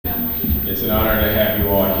It's an honor to have you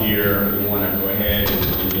all here. We want to go ahead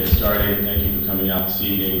and get started. Thank you for coming out this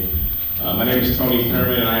evening. My name is Tony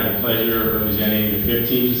Thurmond, and I have the pleasure of representing the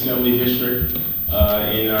 15th Assembly District in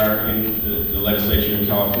the legislature in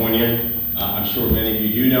California. I'm sure many of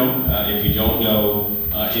you do know. If you don't know,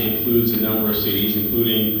 it includes a number of cities,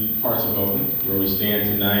 including parts of Oakland, where we stand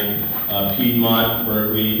tonight, Piedmont,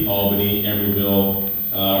 Berkeley, Albany, Emeryville,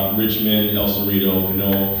 Richmond, El Cerrito,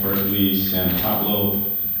 Pinole, Berkeley, San Pablo,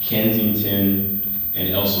 Kensington, and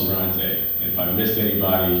El Sobrante. And if I missed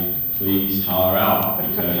anybody, please holler out,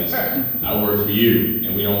 because I work for you,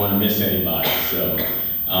 and we don't want to miss anybody. So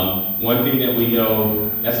one thing that we know,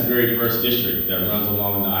 that's a very diverse district that runs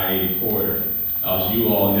along the I-80 corridor. As you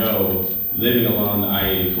all know, living along the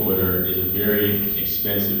I-80 corridor is a very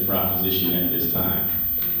expensive proposition at this time.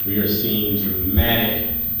 We are seeing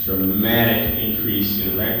dramatic increase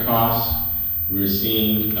in rent costs. We're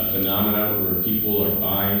seeing a phenomenon where people are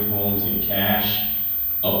buying homes in cash,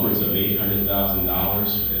 upwards of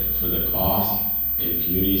 $800,000 for the cost in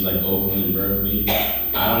communities like Oakland and Berkeley.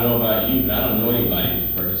 I don't know about you, but I don't know anybody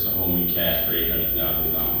who purchased a home in cash for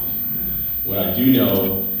 $800,000. What I do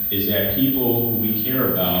know is that people who we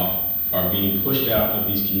care about are being pushed out of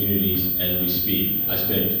these communities as we speak. I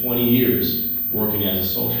spent 20 years working as a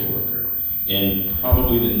social worker, and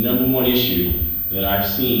probably the #1 issue that I've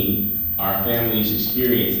seen our families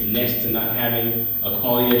experience, next to not having a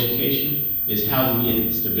quality education, is housing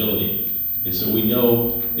instability. And so we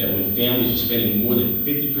know that when families are spending more than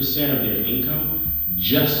 50% of their income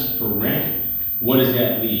just for rent, what does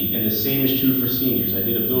that leave? And the same is true for seniors. I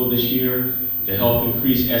did a bill this year to help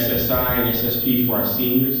increase SSI and SSP for our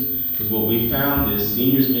seniors, because what we found is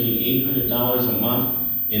seniors making $800 a month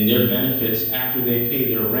in their benefits after they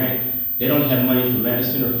pay their rent, they don't have money for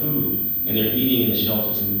medicine or food, and they're eating in the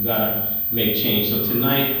shelters, and we've got to make change. So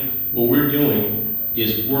tonight, what we're doing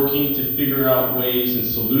is working to figure out ways and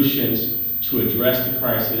solutions to address the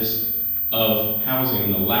crisis of housing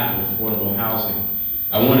and the lack of affordable housing.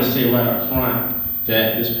 I want to say right up front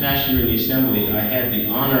that this past year in the Assembly, I had the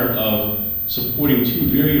honor of supporting 2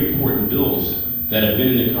 very important bills that have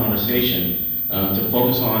been in the conversation to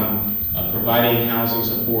focus on providing housing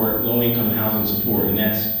support, low-income housing support, and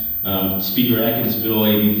that's Speaker Atkins' bill,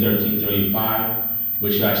 AB 1335,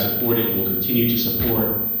 which I supported and will continue to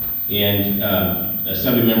support, and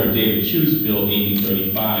Assemblymember David Chu's bill, AB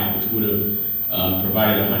 35, which would have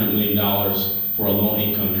provided $100 million for a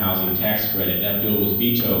low-income housing tax credit. That bill was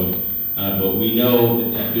vetoed, but we know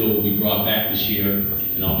that that bill will be brought back this year,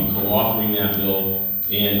 and I'll be co-authoring that bill,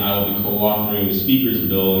 and I will be co-authoring the Speaker's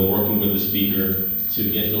bill and working with the Speaker to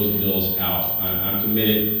get those bills out. I'm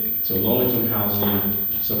committed to low-income housing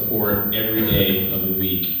support every day of the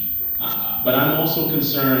week. But I'm also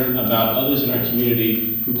concerned about others in our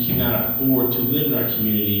community who cannot afford to live in our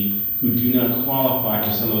community, who do not qualify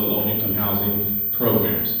for some of the low-income housing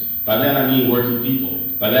programs. By that I mean working people.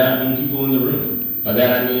 By that I mean people in the room. By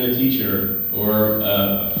that I mean a teacher, or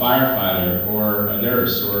a firefighter, or a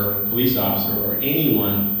nurse, or a police officer, or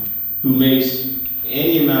anyone who makes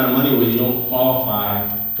any amount of money where you don't qualify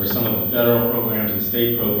for some of the federal programs and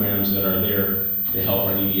state programs that are there to help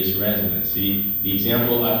our neediest residents. See, the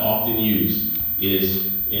example I often use is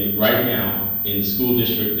right now in the school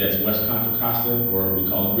district that's West Contra Costa, or we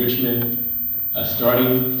call it Richmond, a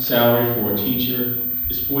starting salary for a teacher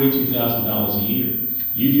is $42,000 a year.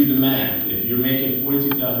 You do the math. If you're making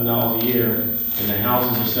 $42,000 a year and the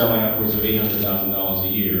houses are selling upwards of $800,000 a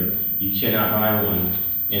year, you cannot buy one,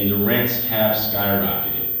 and the rents have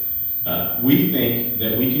skyrocketed. We think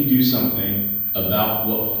that we can do something about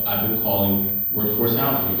what I've been calling workforce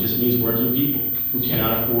housing. It just means working people who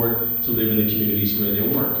cannot afford to live in the communities where they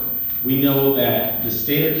work. We know that the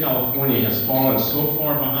state of California has fallen so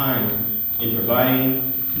far behind in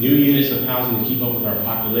providing new units of housing to keep up with our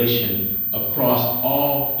population across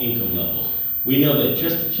all income levels. We know that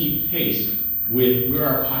just to keep pace with where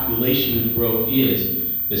our population growth is,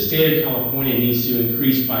 the state of California needs to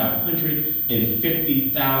increase by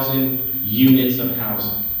 150,000 units of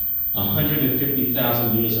housing.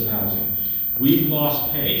 150,000 units of housing. We've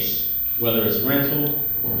lost pace, whether it's rental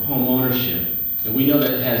or home ownership, and we know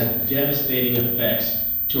that it has devastating effects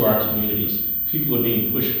to our communities. People are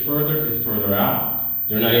being pushed further and further out.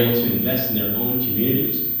 They're not able to invest in their own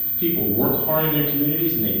communities. People work hard in their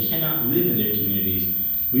communities and they cannot live in their communities.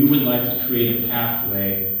 We would like to create a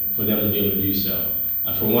pathway for them to be able to do so.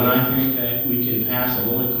 For one, I think that we can pass a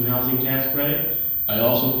low-income housing tax credit. I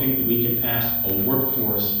also think that we can pass a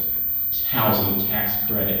workforce housing tax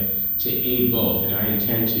credit to aid both, and I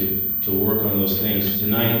intend to work on those things.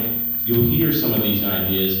 Tonight, you'll hear some of these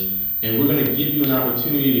ideas, and we're going to give you an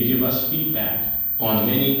opportunity to give us feedback on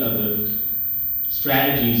many of the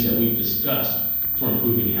strategies that we've discussed for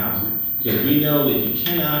improving housing. Because we know that you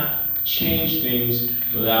cannot change things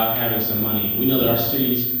without having some money. We know that our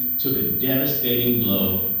cities took a devastating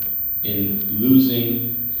blow in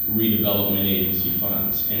losing redevelopment agency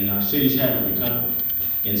funds, and our cities haven't recovered.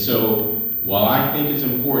 And so, while I think it's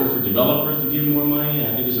important for developers to give more money,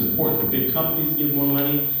 and I think it's important for big companies to give more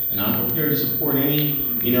money, and I'm prepared to support any,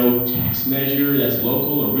 tax measure that's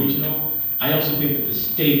local or regional, I also think that the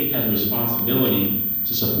state has a responsibility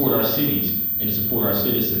to support our cities and to support our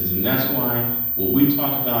citizens. And that's why what we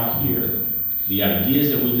talk about here, the ideas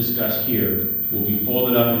that we discuss here, will be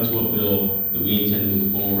folded up into a bill that we intend to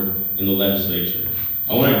move forward in the legislature.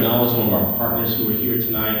 I want to acknowledge some of our partners who are here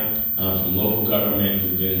tonight from local government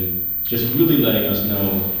who've been just really letting us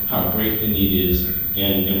know how great the need is,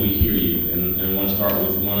 and we hear you. And I want to start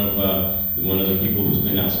with one of the people who's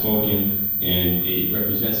been outspoken, and it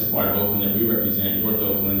represents the part of Oakland that we represent, North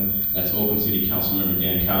Oakland. That's Oakland City Councilmember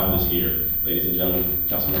Dan Cowell is here. Ladies and gentlemen,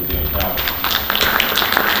 Councilmember Dan Cowell.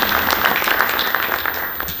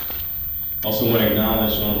 Also want to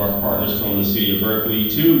acknowledge one of our partners from the city of Berkeley,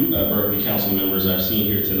 two Berkeley council members I've seen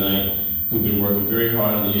here tonight who've been working very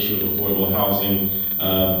hard on the issue of affordable housing.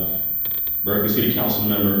 Berkeley City Council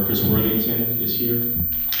Member Chris Worthington is here. And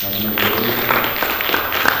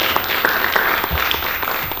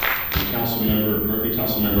Berkeley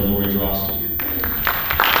Council Member Lori Drosty.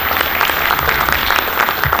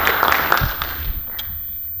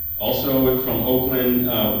 Also from Oakland,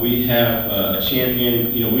 we have a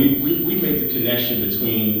champion. We make the connection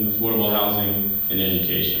between affordable housing and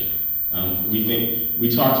education. We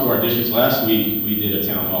talked to our districts last week. We did a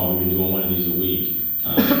town hall. We've been doing one of these a week.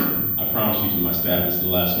 I promise you to my staff, this is the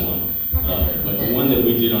last one. But the one that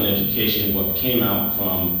we did on education, what came out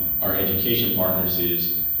from our education partners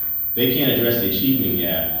is they can't address the achievement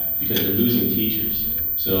gap because they're losing teachers.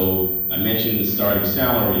 So I mentioned the starting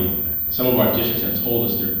salary. Some of our districts have told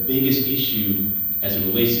us their biggest issue as it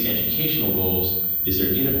relates to educational goals is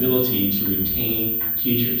their inability to retain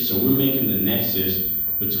teachers. So we're making the nexus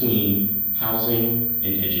between housing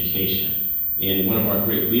and education. And one of our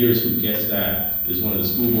great leaders who gets that is one of the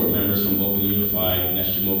school board members from Oakland Unified, and that's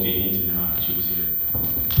Jamoke Hinton High. She was here.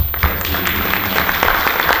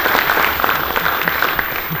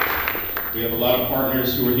 We have a lot of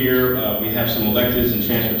partners who are here. We have some electeds in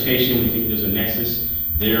transportation. We think there's a nexus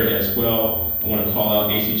there as well. I want to call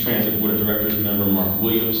out AC Transit Board of Directors member Mark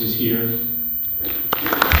Williams is here.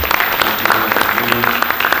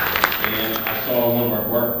 And I saw one of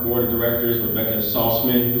our board of directors, Rebecca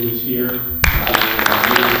Salzman, who is here.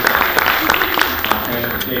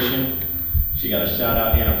 Transportation. She got a shout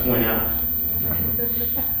out and a point out.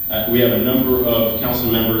 We have a number of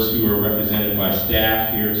council members who are represented by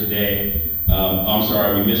staff here today. I'm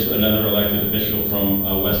sorry, we missed another elected official from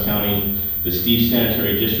West County, the Steve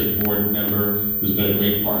Sanitary District Board member, who's been a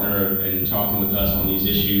great partner in talking with us on these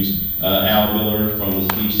issues. Al Miller from the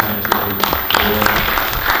Steve Sanitary Board.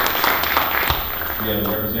 We have a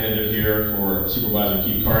representative here for Supervisor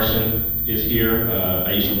Keith Carson is here.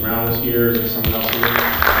 Aisha Brown is here. Is there someone else here?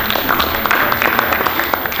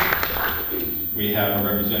 We have a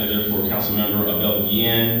representative for Councilmember Abel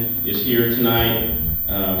Guillen is here tonight.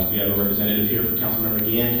 We have a representative here for Councilmember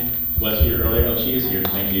Guillen. Was here earlier. Oh, she is here.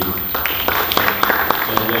 Thank you.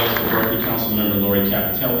 As well as for Berkeley Councilmember Lori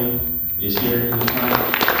Capitelli is here in the front.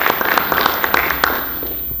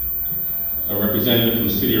 A representative from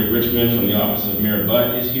the City of Richmond from the Office of Mayor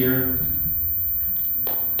Butt is here.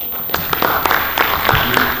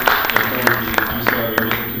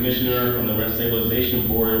 Commissioner from the Rent Stabilization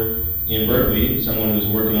Board in Berkeley, someone who's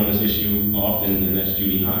working on this issue often, and that's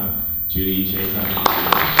Judy Hunt. Judy Chase Hunt.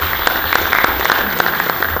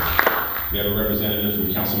 We have a representative from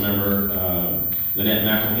Councilmember Lynette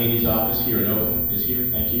McElhaney's office here in Oakland is here.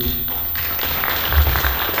 Thank you.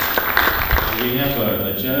 And we have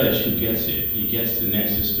a judge who gets it. He gets the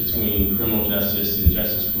nexus between criminal justice and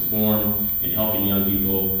justice reform and helping young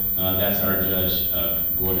people. That's our judge,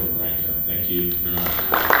 Gordon Barranco. Thank you very much.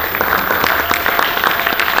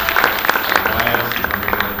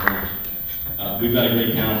 We've got a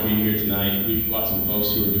great panel for you here tonight. We've got some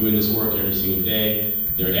folks who are doing this work every single day.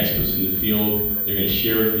 They're experts in the field. They're going to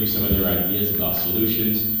share with you some of their ideas about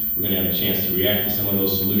solutions. We're going to have a chance to react to some of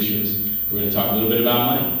those solutions. We're going to talk a little bit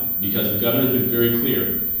about money, because the governor's been very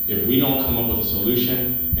clear. If we don't come up with a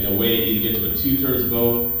solution in a way to either get to a 2/3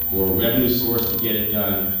 vote or a revenue source to get it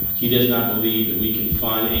done, he does not believe that we can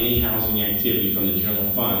fund any housing activity from the general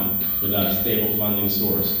fund without a stable funding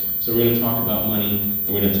source. So we're going to talk about money, and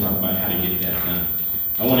we're going to talk about how to get that done.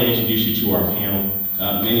 I want to introduce you to our panel.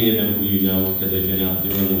 Many of them who you know because they've been out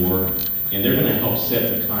doing the work. and they're going to help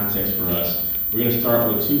set the context for us. We're going to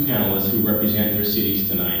start with two panelists who represent their cities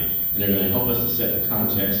tonight, and they're going to help us to set the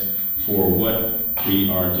context for what we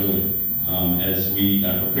are doing. As we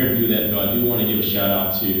prepare to do that, though, I do want to give a shout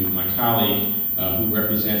out to my colleague who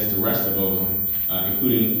represents the rest of Oakland,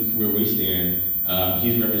 including where we stand.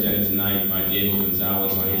 He's represented tonight by Diego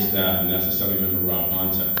Gonzalez on his staff, and that's Assembly Member Rob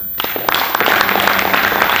Bonta.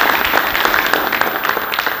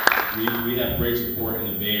 We have great support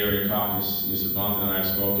in the Bay Area Caucus. Mr. Bonta and I have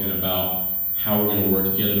spoken about how we're going to work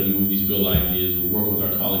together to move these bill ideas. We're working with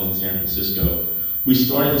our colleagues in San Francisco. We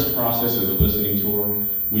started this process as a listening tour.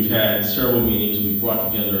 We've had several meetings. We've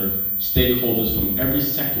brought together stakeholders from every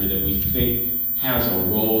sector that we think has a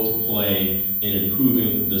role to play in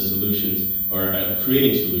improving the solutions or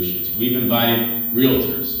creating solutions. We've invited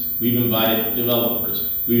realtors. We've invited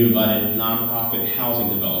developers. We've invited nonprofit housing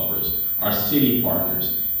developers, our city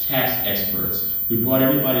partners, tax experts. We've brought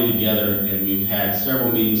everybody together, and we've had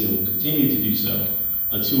several meetings and will continue to do so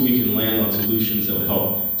until we can land on solutions that will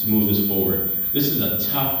help to move this forward. This is a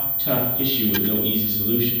tough issue with no easy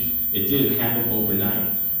solution. It didn't happen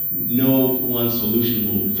overnight. No one solution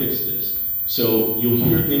will fix this. So you'll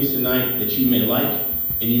hear things tonight that you may like,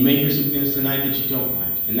 and you may hear some things tonight that you don't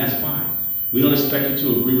like, and that's fine. We don't expect you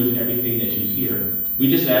to agree with everything that you hear. We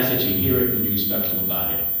just ask that you hear it and you're respectful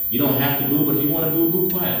about it. You don't have to boo, but if you want to boo, boo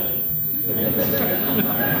quietly. Right?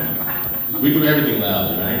 We do everything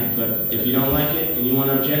loudly, right? But if you don't like it and you want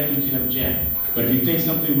to object, you can object. But if you think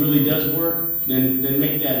something really does work, then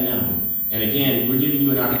make that known. And again, we're giving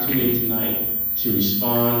you an opportunity tonight to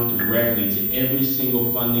respond directly to every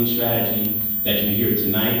single funding strategy that you hear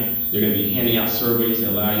tonight. They're going to be handing out surveys that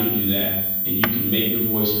allow you to do that, and you can make your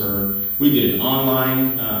voice heard. We did an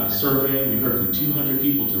online survey. We heard from 200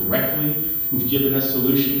 people directly who've given us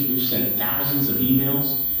solutions. We've sent thousands of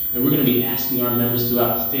emails, and we're going to be asking our members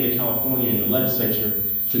throughout the state of California and the legislature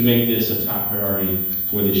to make this a top priority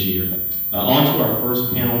for this year. On to our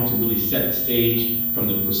first panel to really set the stage from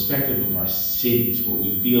the perspective of our cities, what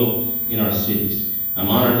we feel in our cities. I'm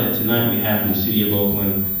honored that tonight we have from the City of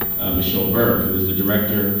Oakland, Michelle Berg, who is the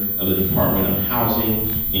Director of the Department of Housing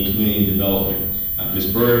and Community Development.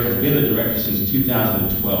 Ms. Berg has been the Director since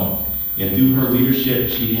 2012, and through her leadership,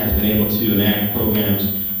 she has been able to enact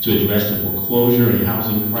programs to address the foreclosure and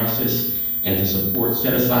housing crisis and to support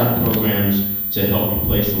set-aside programs to help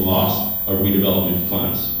replace the loss of redevelopment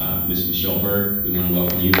funds. Ms. Michelle Berg, we want to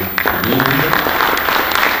welcome you.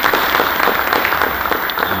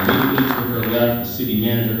 Immediately to her left, the city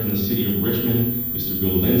manager from the city of Richmond, Mr.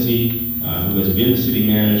 Bill Lindsay, who has been the city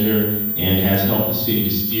manager and has helped the city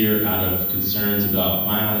to steer out of concerns about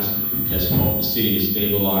violence, has helped the city to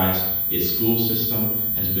stabilize its school system,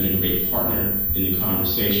 has been a great partner in the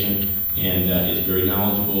conversation, and is very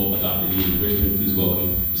knowledgeable about the needs of Richmond. Please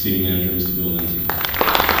welcome the city manager, Mr. Bill Lindsay.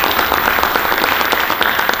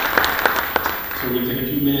 So we're going to take a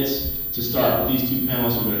few minutes to start with these two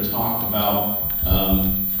panelists. We're going to talk about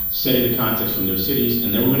setting the context from their cities,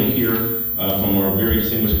 and then we're going to hear from our very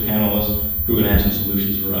distinguished panelists who are going to have some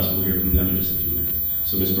solutions for us. We'll hear from them in just a few minutes.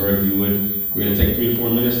 So Ms. Berg, if you would, we're going to take 3 to 4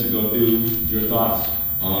 minutes to go through your thoughts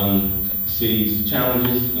on the city's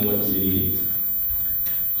challenges and what the city needs.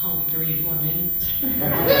 Only 3 or 4 minutes.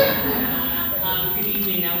 Good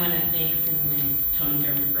evening. I want to thank Assemblyman Tony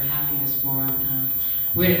Thurmond for having this forum.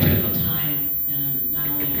 We're at a critical time, not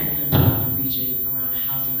only in Oakland, but in the region around a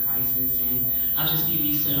housing crisis. And I'll just give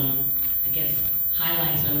you some, I guess,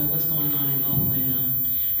 highlights of what's going on in Oakland.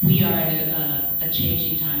 We are at a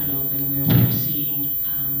changing time in Oakland where we're seeing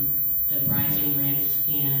the rising rents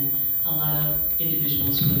and a lot of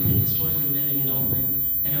individuals who have been historically living in Oakland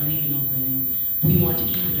that are leaving Oakland. And we want to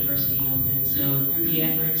keep the diversity in Oakland. So through the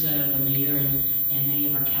efforts of the mayor and many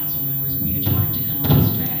of our council members, we are trying to come up with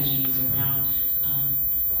strategies around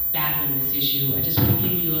battling this issue. I just want to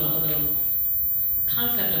give you a little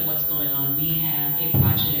concept of what's going on. We have a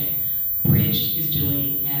project Bridge is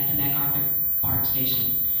doing at the MacArthur Park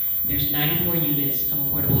Station. There's 94 units of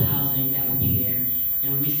affordable housing that will be there,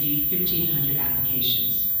 and we received 1,500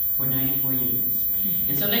 applications for 94 units.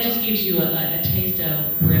 And so that just gives you a taste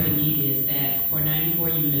of where the need is, that for 94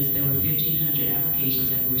 units, there were 1,500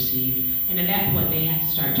 applications that were received. And at that point, they had to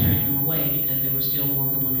start turning them away because there were still more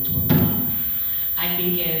who wanted to apply. I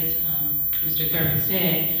think as Mr. Thurmond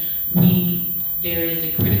said, there is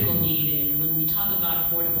a critical need, and when we talk about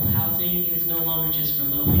affordable housing, it is no longer just for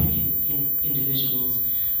low-income individuals.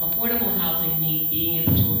 Affordable housing means being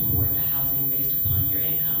able to afford the housing based upon your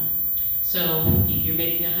income. So if you're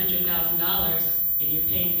making $100,000 and you're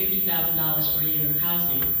paying $50,000 for your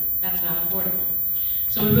housing, that's not affordable.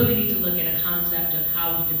 So we really need to look at a concept of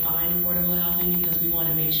how we define affordable housing, because we want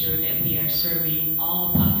to make sure that we are serving all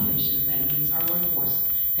the populations. That means our workforce,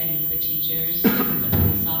 that means the teachers, the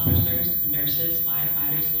police officers, nurses,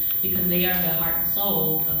 firefighters, because they are the heart and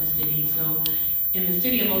soul of the city. So in the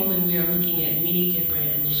city of Oakland, we are looking at many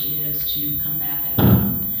different initiatives to combat that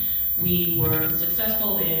problem. We were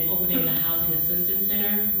successful in opening the Housing Assistance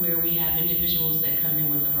Center, where we have individuals that come in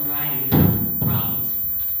with a variety of problems.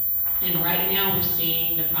 And right now we're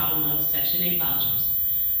seeing the problem of Section 8 vouchers.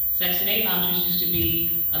 Section 8 vouchers used to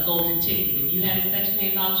be a golden ticket. If you had a Section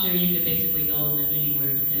 8 voucher, you could basically go and live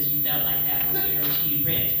anywhere because you felt like that was guaranteed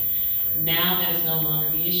rent. Now that is no longer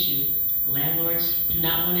the issue. Landlords do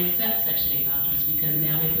not want to accept Section 8 vouchers because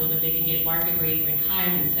now they feel that they can get market rate rent higher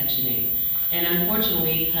than Section 8. And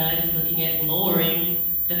unfortunately, HUD is looking at lowering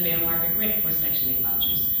the fair market rent for Section 8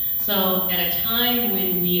 vouchers. So at a time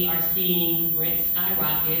when we are seeing rent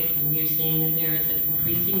skyrocket, and we are seeing that there is an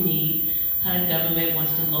increasing need, HUD government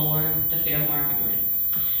wants to lower the fair market rent.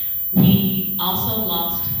 We also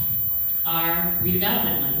lost our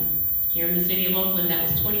redevelopment money. Here in the city of Oakland, that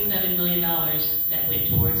was $27 million that went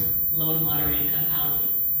towards low to moderate income housing.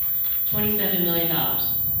 $27 million.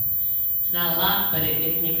 It's not a lot, but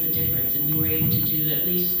it makes a difference, and we were able to do at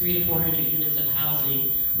least 300 to 400 units of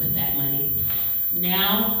housing with that money.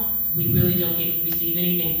 Now, we really don't receive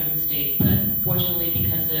anything from the state, but fortunately,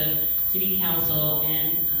 because of City Council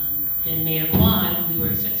and Mayor Kwan, we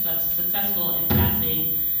were successful in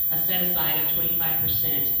passing a set-aside of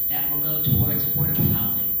 25% that will go towards affordable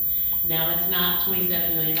housing. Now, that's not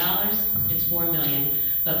 $27 million, it's $4 million,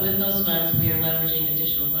 but with those funds, we are leveraging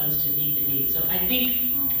additional funds to meet the needs. So I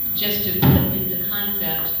think, just to put into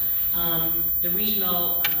concept, the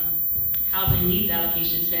regional housing needs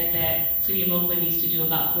allocation said that City of Oakland needs to do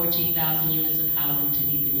about 14,000 units of housing to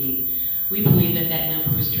meet the need. We believe that that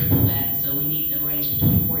number is triple that, so we need a range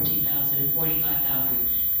between 14,000 and 45,000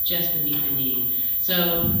 just to meet the need.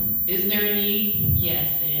 So, is there a need?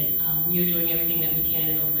 Yes, and we are doing everything that we can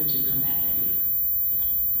in Oakland to combat that need.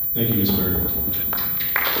 Thank you, Ms. Bird.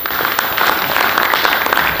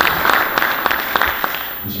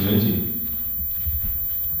 Mr. Lindsay.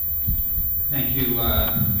 Thank you,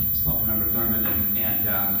 Member Thurmond, and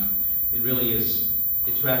it really is,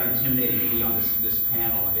 it's rather intimidating to be on this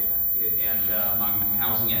panel and among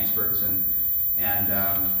housing experts, and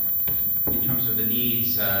in terms of the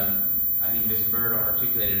needs, I think Ms. Bird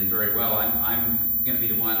articulated it very well. I'm going to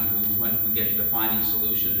be the one who, when we get to the finding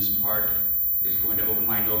solutions part, is going to open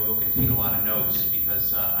my notebook and take a lot of notes,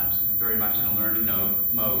 because I'm very much in a learning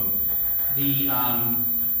mode.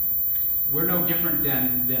 We're no different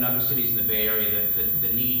than other cities in the Bay Area.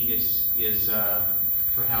 The need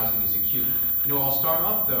for housing is acute. You know, I'll start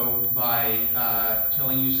off though by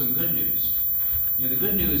telling you some good news. You know, the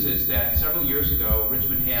good news is that several years ago,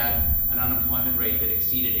 Richmond had an unemployment rate that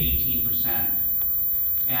exceeded 18%,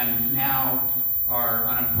 and now our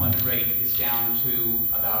unemployment rate is down to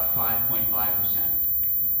about 5.5%.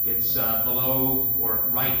 It's below or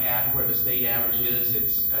right at where the state average is.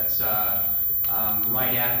 It's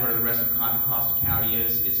right at where the rest of Contra Costa County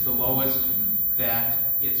is. It's the lowest that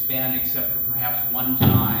it's been, except for perhaps one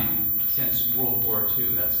time since World War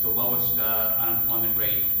II. That's the lowest unemployment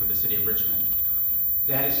rate for the city of Richmond.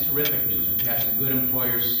 That is terrific news. We've had some good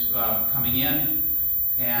employers coming in,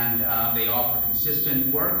 and they offer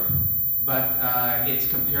consistent work, but it's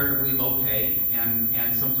comparatively low pay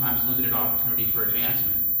and sometimes limited opportunity for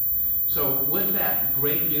advancement. So with that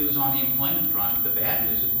great news on the employment front, the bad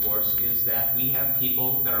news, of course, is that we have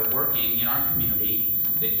people that are working in our community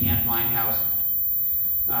that can't find housing.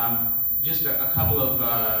 Just a couple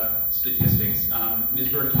of statistics. Ms.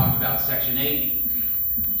 Bird talked about Section 8.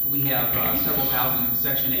 We have several thousand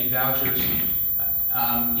Section 8 vouchers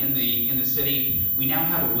in the city. We now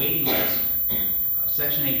have a waiting list of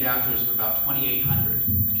Section 8 vouchers of about 2,800.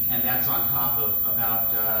 And that's on top of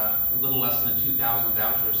about a little less than 2,000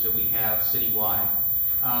 vouchers that we have citywide.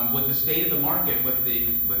 With the state of the market, with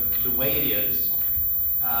the way it is,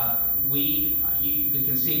 you can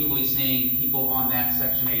conceivably seeing people on that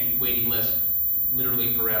Section 8 waiting list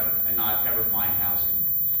literally forever and not ever find housing,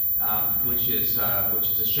 which is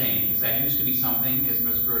a shame, because that used to be something, as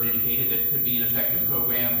Ms. Bird indicated, that could be an effective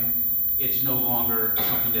program. It's no longer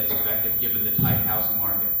something that's effective given the tight housing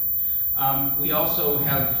market. We also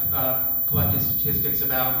have collected statistics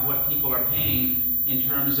about what people are paying in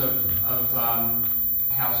terms of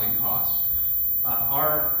housing costs.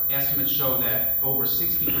 Our estimates show that over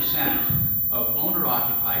 60% of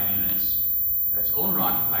owner-occupied units, that's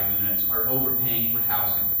owner-occupied units, are overpaying for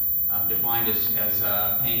housing, defined as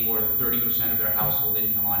paying more than 30% of their household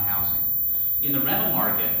income on housing. In the rental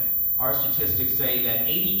market, our statistics say that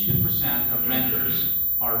 82% of renters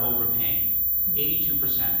are overpaying.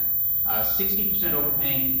 82%. 60%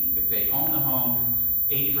 overpaying if they own the home,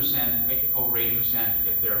 80%, over 80%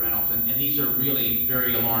 if they're rentals. And these are really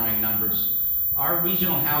very alarming numbers. Our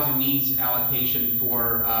regional housing needs allocation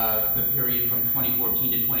for the period from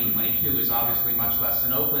 2014 to 2022 is obviously much less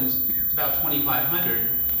than Oakland's. It's about 2,500.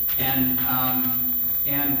 And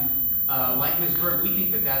like Ms. Berg, we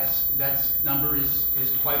think that number is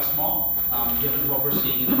quite small, given what we're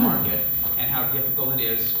seeing in the market and how difficult it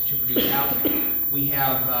is to produce housing. We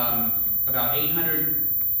have about 800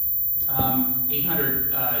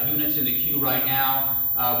 units in the queue right now.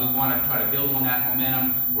 We want to try to build on that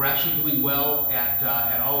momentum. We're actually doing well at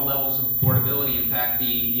all levels of affordability. In fact,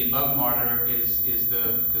 the above market is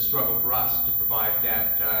the struggle for us to provide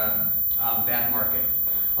that market.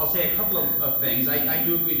 I'll say a couple of things. I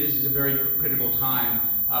do agree this is a very critical time.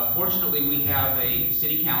 Fortunately, we have a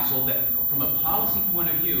city council that, from a policy point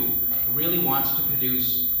of view, really wants to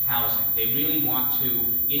produce housing. They really want to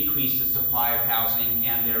increase the supply of housing,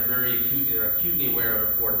 and they're acutely aware of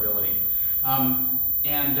affordability.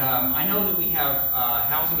 I know that we have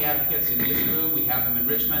housing advocates in this room. We have them in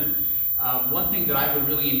Richmond. One thing that I would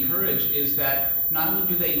really encourage is that not only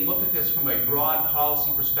do they look at this from a broad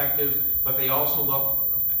policy perspective, but they also look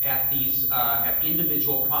at these at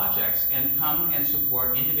individual projects and come and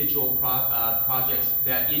support individual projects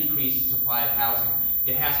that increase the supply of housing.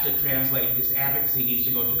 It has to translate, this advocacy needs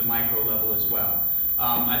to go to the micro level as well.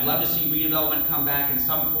 I'd love to see redevelopment come back in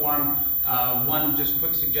some form. One just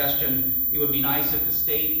quick suggestion, it would be nice if the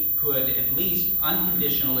state could at least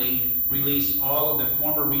unconditionally release all of the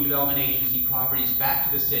former redevelopment agency properties back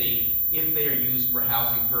to the city if they are used for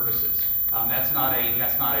housing purposes. That's not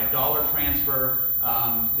a dollar transfer.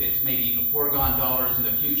 It's maybe foregone dollars in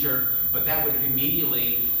the future, but that would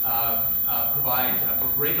immediately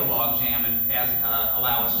break a log jam and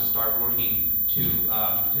allow us to start working to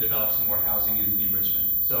develop some more housing in Richmond.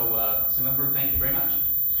 So, Senator, thank you very much.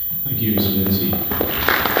 Thank you, Mr. Lindsay.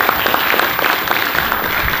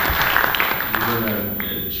 We're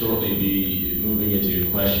going to shortly be moving into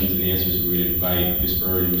questions and answers. We're going to invite Ms.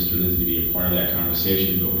 Bird and Mr. Lindsay to be a part of that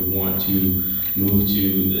conversation, but we want to move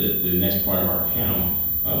to the next part of our panel,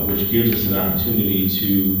 which gives us an opportunity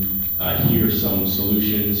to hear some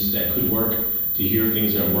solutions that could work, to hear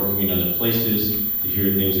things that are working in other places, to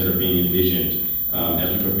hear things that are being envisioned. As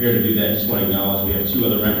we prepare to do that, I just want to acknowledge we have two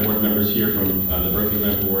other rent board members here from the Berkeley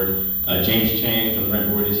Rent Board. James Chang from the Rent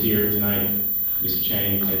Board is here tonight. Mr.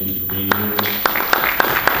 Chang, thank you for being here.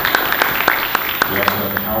 We also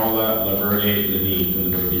have Paola Laverde Levine from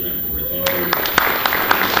the Berkeley Rent Board. Thank you.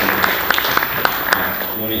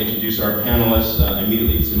 I want to introduce our panelists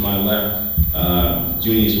immediately to my left.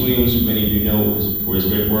 Junius Williams, who many of you know for his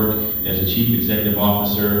great work as the Chief Executive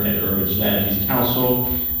Officer at Urban Strategies Council.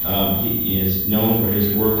 He is known for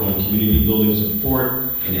his work on community building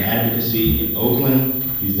support and advocacy in Oakland.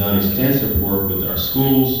 He's done extensive work with our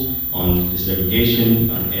schools on desegregation,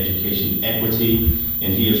 on education equity,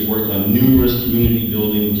 and he has worked on numerous community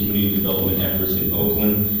building and community development efforts in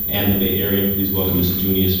Oakland and the Bay Area. Please welcome Mr.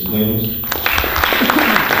 Junius Williams.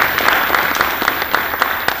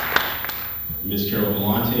 Ms. Carol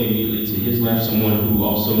Galante, immediately to his left, someone who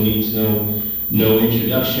also needs no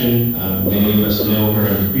introduction. Many of us know her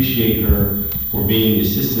and appreciate her for being the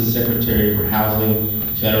Assistant Secretary for Housing,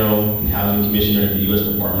 Federal and Housing Commissioner at the U.S.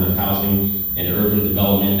 Department of Housing and Urban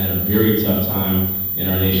Development at a very tough time in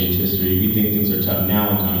our nation's history. We think things are tough now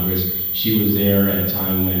in Congress. She was there at a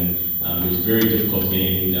time when it was very difficult to get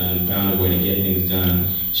anything done, found a way to get things done.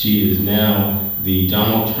 She is now the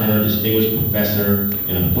Donald Turner Distinguished Professor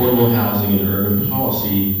in Affordable Housing and Urban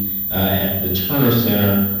Policy at the Turner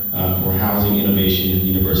Center for Housing Innovation at the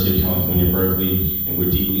University of California, Berkeley, and we're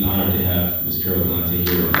deeply honored to have Ms. Carol Galante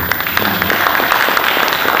here with us.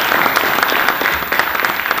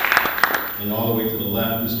 And all the way to the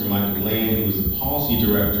left, Mr. Michael Lane, who is the Policy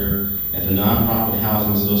Director at the Nonprofit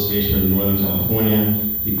Housing Association of Northern California.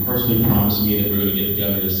 He personally promised me that we're going to get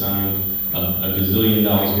together to sign a gazillion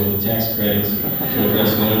dollars worth of tax credits to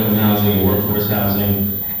address low-income housing and workforce housing.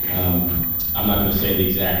 I'm not going to say the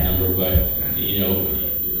exact number, but you know,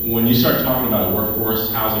 when you start talking about a workforce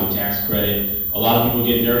housing tax credit, a lot of people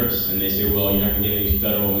get nervous and they say, well, you're not going to get any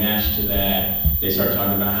federal match to that. They start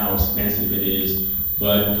talking about how expensive it is.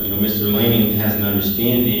 But you know, Mr. Lanning has an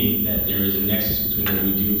understanding that there is a nexus between what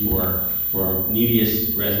we do for our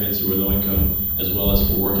neediest residents who are low income, as well as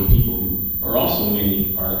for working people who are also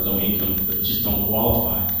many are low income, but just don't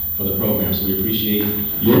qualify for the program. So we appreciate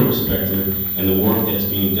your perspective and the work that's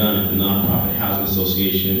being done at the Nonprofit Housing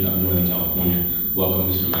Association of Northern California. Welcome,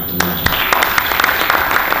 Mr. Michael Lane.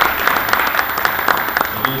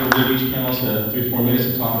 we'll give each panelist 3 or 4 minutes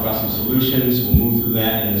to talk about some solutions. We'll move through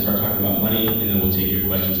that and then start talking about money, and then we'll take your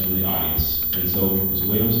questions from the audience. And so, Mr.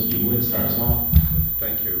 Williams, if you would, start us off.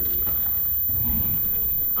 Thank you.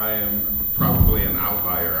 I am probably an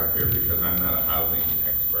outlier up here because I'm not a housing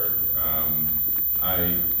expert.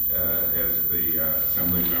 As the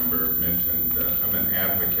Assembly member mentioned, I'm an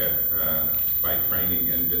advocate by training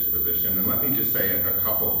and disposition. And let me just say a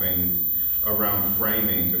couple things around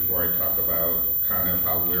framing before I talk about kind of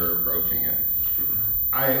how we're approaching it.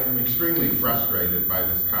 I am extremely frustrated by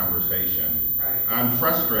this conversation. Right. I'm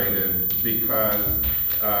frustrated because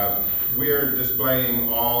we're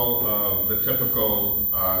displaying all of the typical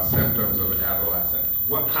symptoms of adolescence.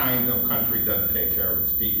 What kind of country doesn't take care of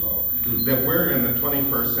its people? That we're in the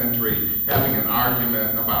 21st century having an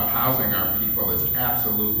argument about housing our people is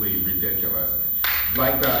absolutely ridiculous.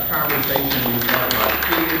 Like the conversation we started about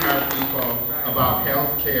feeding our people, about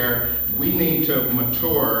health care, we need to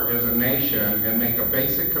mature as a nation and make a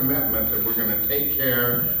basic commitment that we're going to take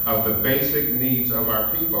care of the basic needs of our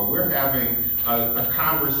people. We're having a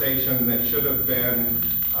conversation that should have been,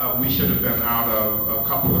 we should have been out of a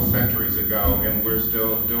couple of centuries ago, and we're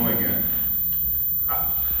still doing it.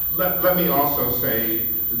 Let me also say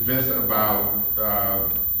this about,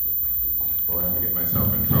 boy, I'm gonna get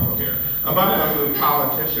myself in trouble here. About the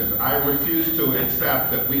politicians, I refuse to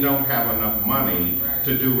accept that we don't have enough money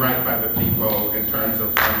to do right by the people in terms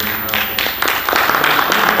of funding housing. And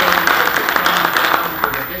even if it comes down to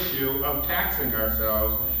the issue of taxing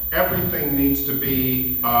ourselves, everything needs to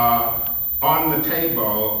be on the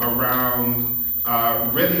table around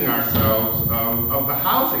ridding ourselves of the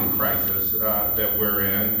housing crisis that we're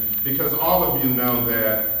in, because all of you know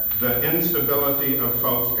that the instability of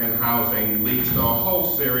folks in housing leads to a whole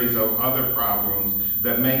series of other problems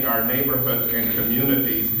that make our neighborhoods and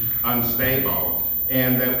communities unstable,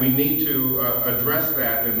 and that we need to address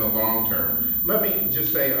that in the long term. Let me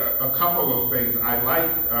just say a couple of things. I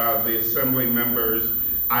like the Assembly members'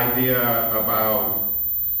 idea about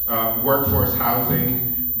workforce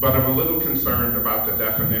housing, but I'm a little concerned about the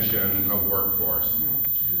definition of workforce.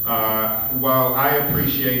 While I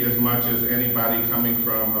appreciate as much as anybody coming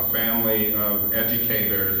from a family of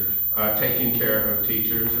educators taking care of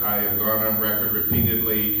teachers, I have gone on record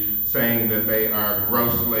repeatedly saying that they are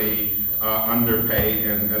grossly underpaid,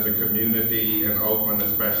 and as a community in Oakland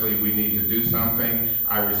especially, we need to do something.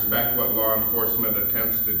 I respect what law enforcement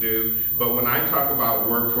attempts to do, but when I talk about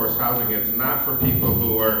workforce housing, it's not for people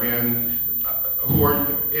who are in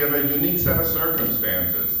a unique set of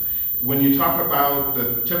circumstances. When you talk about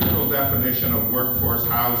the typical definition of workforce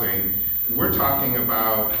housing, we're talking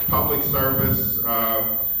about public service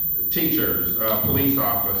teachers, police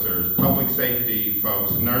officers, public safety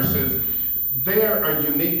folks, nurses. They're a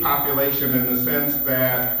unique population in the sense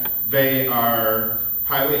that they are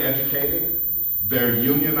highly educated, they're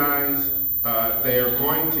unionized, they are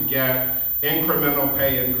going to get incremental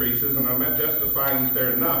pay increases, and I'm not justifying that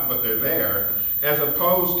they're enough, but they're there, as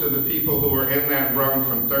opposed to the people who are in that rung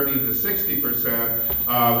from 30 to 60%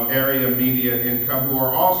 of area median income, who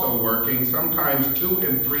are also working, sometimes 2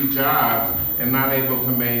 and 3 jobs, and not able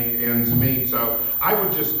to make ends meet. So I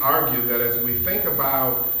would just argue that as we think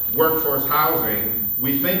about workforce housing,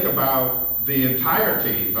 we think about the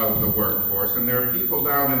entirety of the workforce, and there are people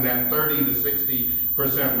down in that 30 to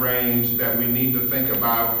 60% range that we need to think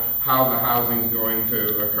about how the housing is going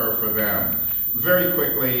to occur for them. Very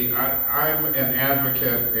quickly, I'm an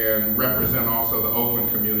advocate and represent also the Oakland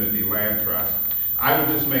Community Land Trust. I would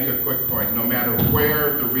just make a quick point. No matter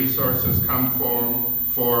where the resources come from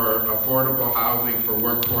for affordable housing, for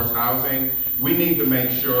workforce housing, we need to make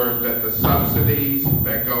sure that the subsidies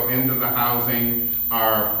that go into the housing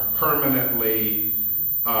are permanently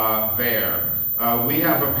there. We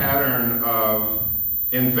have a pattern of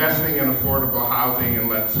investing in affordable housing and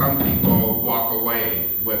let some people walk away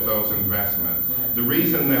with those investments. The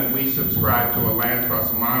reason that we subscribe to a land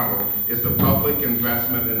trust model is the public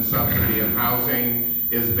investment in subsidy and housing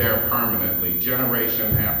is there permanently,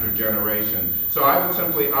 generation after generation. So I would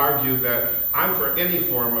simply argue that I'm for any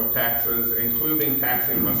form of taxes, including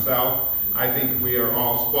taxing myself. I think we are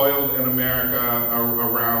all spoiled in America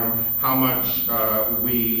around how much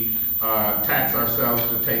we tax ourselves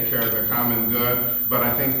to take care of the common good, but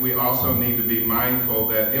I think we also need to be mindful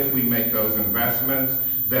that if we make those investments,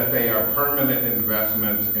 that they are permanent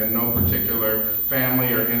investments and no particular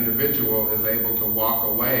family or individual is able to walk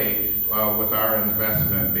away with our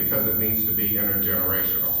investment because it needs to be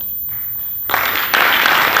intergenerational.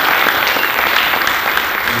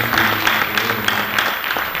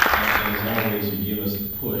 As always, you give us the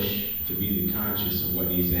push to be the conscious of what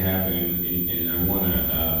needs to happen, and I want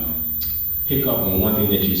to pick up on one thing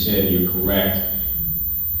that you said, and you're correct.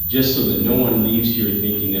 Just so that no one leaves here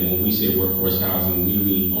thinking that when we say workforce housing, we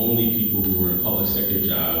mean only people who are in public sector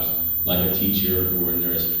jobs, like a teacher or a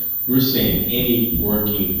nurse. We're saying any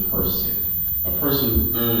working person. A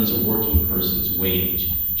person who earns a working person's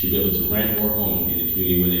wage should be able to rent or own in the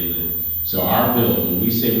community where they live. So our bill, when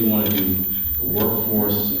we say we want to do a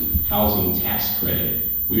workforce housing tax credit,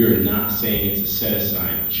 we are not saying it's a set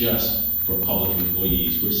aside just for public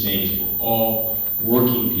employees. We're saying it's for all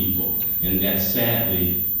working people. And that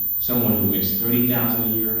sadly, someone who makes $30,000 a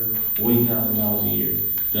year, $40,000 a year,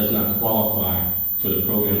 does not qualify for the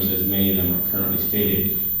programs as many of them are currently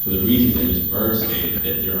stated, for the reasons that Ms. Bird stated,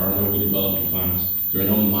 that there are no redevelopment funds, there are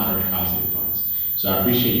no moderate housing funds. So I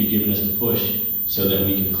appreciate you giving us a push so that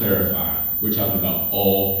we can clarify. We're talking about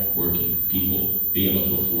all working people being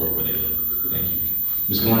able to afford where they live. Thank you.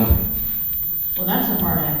 Ms. Galante. Well, that's a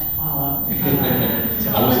hard act to follow.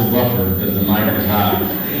 I was a buffer because the mic was high.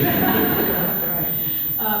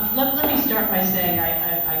 Right. Let me start by saying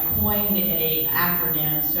I coined a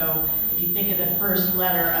acronym, so if you think of the first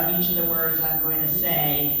letter of each of the words I'm going to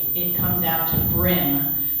say, it comes out to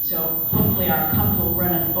BRIM. So hopefully our cup will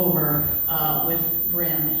run over with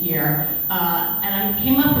BRIM here. And I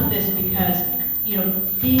came up with this because, you know,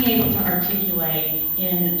 being able to articulate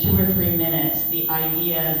in 2 or 3 minutes the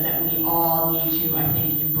ideas that we all need to, I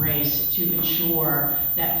think, embrace to ensure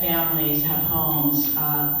that families have homes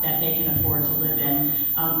that they can afford to live in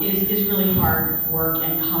is really hard work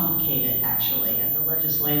and complicated, actually, at the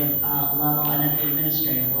legislative level and at the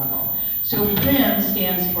administrative level. So BRIM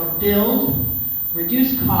stands for Build,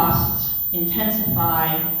 Reduce Costs,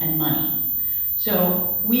 Intensify, and Money.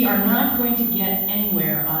 So we are not going to get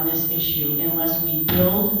anywhere on this issue unless we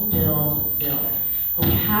build, build, build. We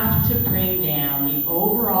have to bring down the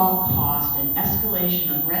overall cost and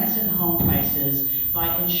escalation of rents and home prices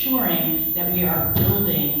by ensuring that we are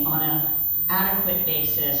building on an adequate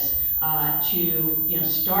basis to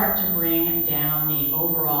start to bring down the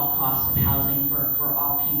overall cost of housing for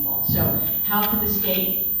all people. So how could the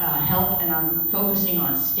state help? And I'm focusing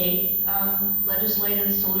on state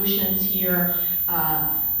legislative solutions here.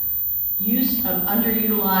 Use of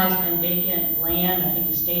underutilized and vacant land. I think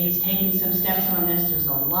the state has taken some steps on this. There's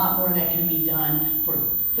a lot more that can be done. For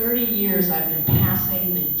 30 years, I've been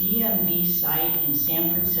passing the DMV site in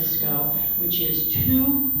San Francisco, which is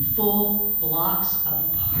 2 full blocks of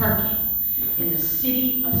parking in the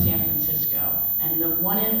city of San Francisco. And the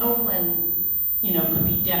one in Oakland, could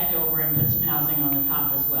be decked over and put some housing on the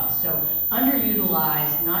top as well. So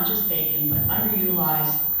underutilized, not just vacant, but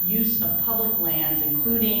underutilized use of public lands,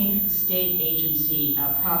 including state agency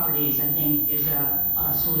properties, I think is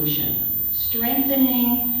a solution.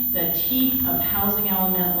 Strengthening the teeth of housing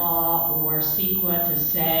element law or CEQA to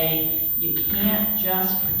say you can't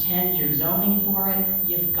just pretend you're zoning for it,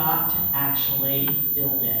 you've got to actually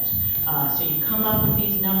build it. So you come up with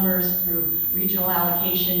these numbers through regional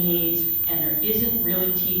allocation needs, and there isn't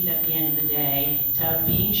really teeth at the end of the day to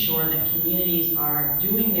being sure that communities are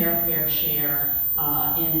doing their fair share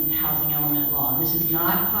in housing element law. This is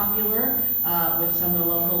not popular with some of the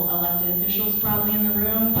local elected officials probably in the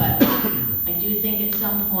room, but I do think at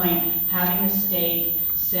some point having the state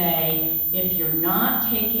say, if you're not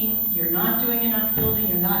doing enough building,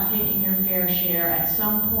 you're not taking your fair share at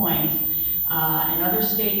some point, and other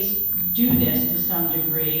states do this to some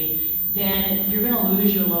degree, then you're going to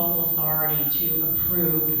lose your local authority to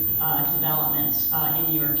approve developments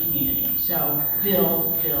in your community. So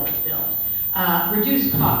build, build, build.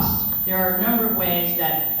 Reduce costs. There are a number of ways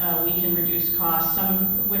that we can reduce costs, some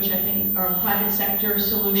of which I think are private sector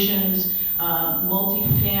solutions.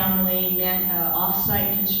 Multifamily,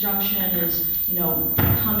 off-site construction is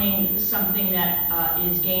becoming something that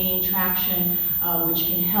is gaining traction, which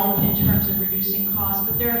can help in terms of reducing costs.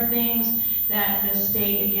 But there are things that the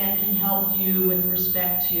state, again, can help do with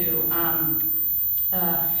respect to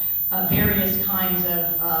various kinds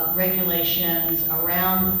of regulations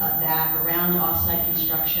around around off-site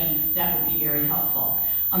construction that would be very helpful.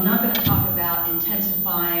 I'm not going to talk about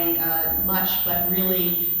intensifying much, but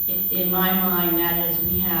really, in my mind, that is,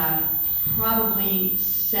 we have probably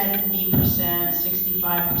 70%,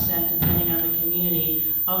 65%, depending on the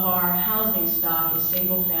community, of our housing stock is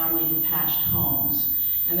single-family detached homes.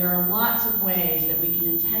 And there are lots of ways that we can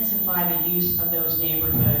intensify the use of those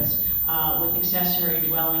neighborhoods with accessory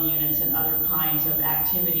dwelling units and other kinds of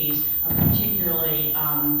activities, particularly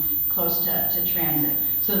close to transit.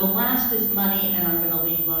 So the last is money, and I'm going to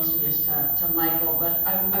leave most of this to Michael, but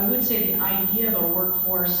I would say the idea of a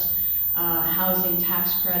workforce housing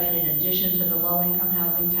tax credit in addition to the low-income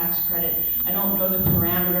housing tax credit. I don't know the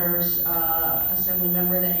parameters,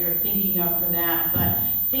 Assemblymember, that you're thinking of for that, but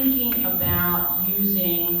thinking about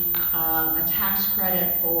using a tax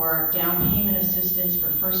credit for down payment assistance for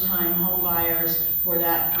first-time home buyers, for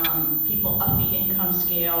that people up the income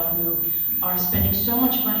scale who are spending so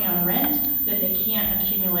much money on rent that they can't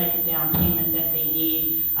accumulate the down payment that they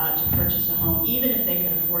need to purchase a home, even if they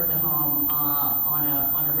can afford the home on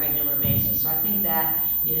a regular basis. So I think that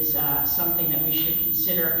is something that we should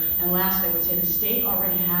consider. And last, I would say the state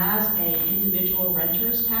already has an individual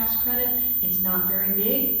renter's tax credit. It's not very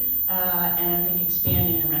big, and I think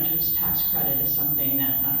expanding the renter's tax credit is something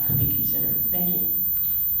that could be considered. Thank you.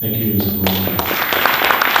 Thank you, Ms. Moore.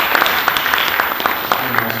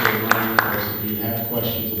 Also remind folks, if you have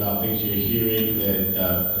questions about things you're hearing,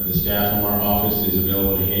 that the staff from our office is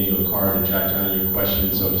available to hand you a card to jot down your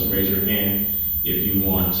questions. So just raise your hand if you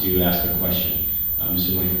want to ask a question.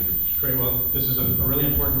 Mr. Lane. Great. Well, this is a really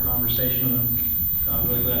important conversation, and I'm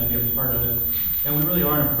really glad to be a part of it. And we really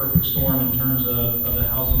are in a perfect storm in terms of the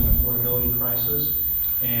housing and affordability crisis,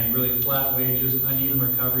 and really flat wages, uneven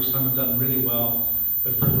recovery. Some have done really well.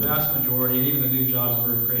 But for the vast majority, and even the new jobs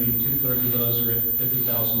we're creating, 2/3 of those are at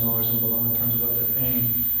 $50,000 and below in terms of what they're paying.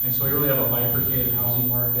 And so we really have a bifurcated housing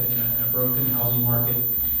market and a broken housing market.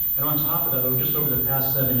 And on top of that, just over the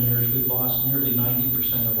past 7 years, we've lost nearly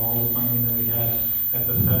 90% of all the funding that we had at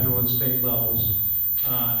the federal and state levels.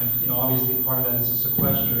 And obviously part of that is a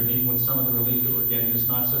sequester, and even with some of the relief that we're getting, it's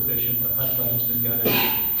not sufficient. The HUD budget's been gutted.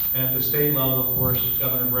 And at the state level, of course,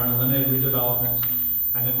 Governor Brown eliminated redevelopment.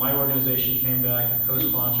 And then my organization came back and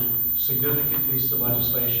co-sponsored significant pieces of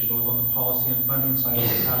legislation, both on the policy and funding side over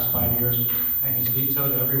the past 5 years. And he's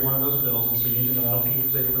vetoed every one of those bills. And so you need to know, I don't think he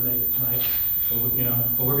was able to make it tonight.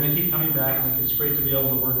 But we're going to keep coming back. And it's great to be able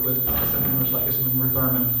to work with Assemblymembers like Assemblymember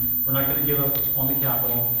Thurmond. We're not going to give up on the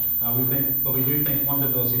Capitol. But we do think one of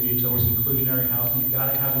the bills he vetoed was inclusionary housing. You've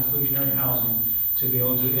got to have inclusionary housing to be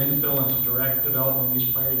able to infill and to direct development in these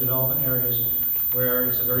priority development areas where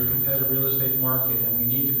it's a very competitive real estate market, and we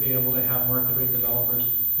need to be able to have market rate developers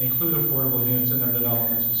include affordable units in their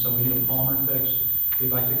developments. And so we need a Palmer fix.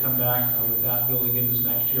 We'd like to come back with that bill again this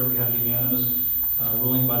next year. We had a unanimous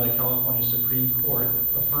ruling by the California Supreme Court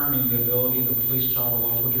affirming the ability of the police, child, or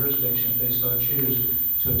local jurisdiction, if they so choose,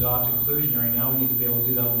 to adopt inclusionary. Now we need to be able to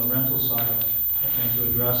do that on the rental side and to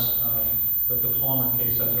address the Palmer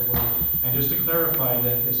case, as it were. And just to clarify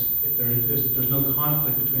that there's no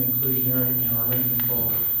conflict between inclusionary and our rent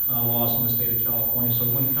control laws in the state of California. So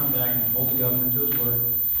we want to come back and hold the governor to his word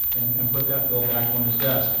and put that bill back on his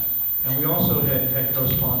desk. And we also had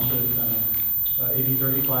co-sponsored AB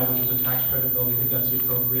 35, which is a tax credit bill. We think that's the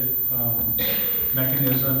appropriate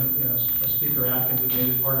mechanism. Speaker Atkins had made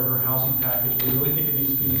it part of her housing package, but we really think it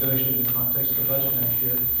needs to be negotiated in the context of the budget next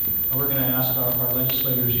year. And we're going to ask our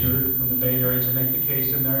legislators here from the Bay Area to make the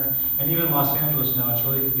case in there. And even in Los Angeles now, it's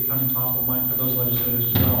really becoming top of mind for those legislators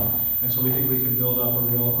as well. And so we think we can build up a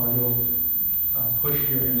real push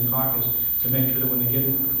here in the caucus to make sure that when they get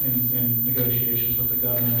in negotiations with the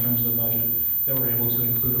governor in terms of the budget, that we're able to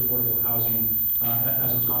include affordable housing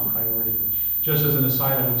as a top priority. Just as an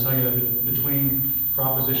aside, I will tell you that between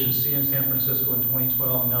Proposition C in San Francisco in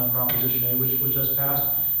 2012 and now Proposition A, which was just passed,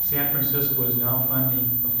 San Francisco is now funding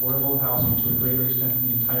affordable housing to a greater extent than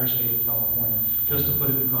the entire state of California. Just to put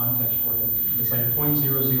it in context for you, it's like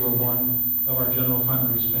 0.001 of our general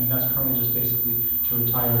fund we spend. That's currently just basically to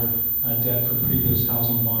retire debt for previous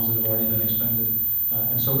housing bonds that have already been expended.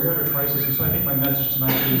 And so we're at a crisis. And so I think my message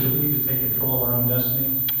tonight is that we need to take control of our own destiny.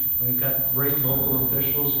 And we've got great local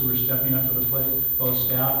officials who are stepping up to the plate, both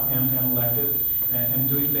staff and elected, and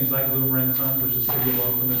doing things like boomerang funds, which the city of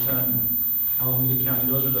Oakland has done, Alameda County.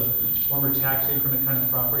 Those are the former tax increment kind of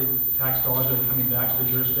property tax dollars that are coming back to the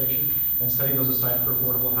jurisdiction and setting those aside for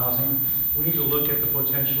affordable housing. We need to look at the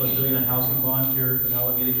potential of doing a housing bond here in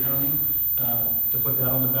Alameda County to put that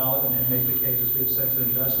on the ballot and make the case, as we have said, to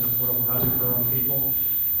invest in affordable housing for our own people.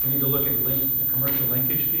 We need to look at commercial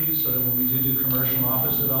linkage fees so that when we do commercial and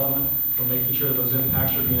office development, we're making sure that those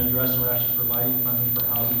impacts are being addressed and we're actually providing funding for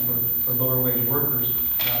housing for lower wage workers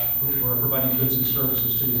who are providing goods and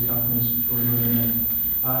services to these companies who are moving in.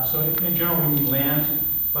 So in general, we need land,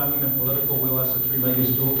 funding, and political will. That's a three-legged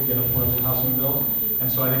stool to get an affordable housing bill.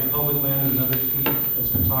 And so I think public land is another key that's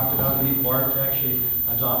been talked about. We need BART to actually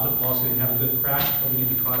adopt a policy and have a good practice, but we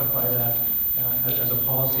need to codify that as a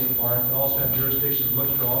policy at BART. They also have jurisdictions to look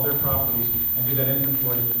for all their properties and do that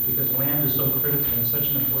inventory because land is so critical and it's such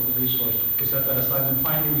an important resource to set that aside. And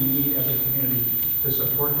finally, we need as a community to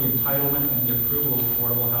support the entitlement and the approval of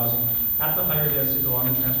affordable housing at the higher densities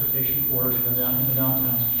along the transportation corridors in the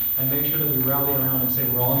downtowns. and make sure that we rally around and say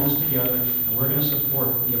we're all in this together, and we're going to support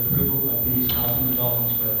the approval of these housing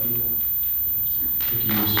developments for our people. Thank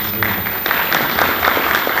you, Mr. Mayor.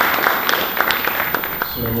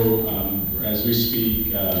 So, as we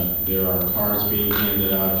speak, there are cards being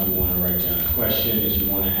handed out if you want to write down a question that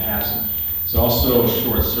you want to ask. There's also a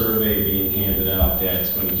short survey being handed out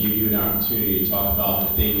that's going to give you an opportunity to talk about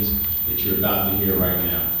the things that you're about to hear right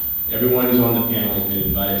now. Everyone who's on the panel has been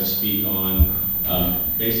invited to speak on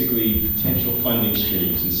basically potential funding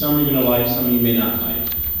streams. And some you're going to like, some you may not like.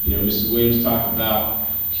 You know, Mr. Williams talked about,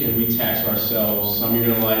 can we tax ourselves? Some you're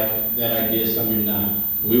going to like that idea, some you're not.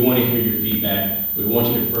 We want to hear your feedback. We want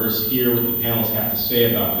you to first hear what the panelists have to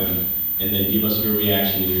say about them, and then give us your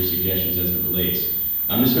reaction and your suggestions as it relates.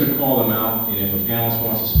 I'm just going to call them out, and if a panelist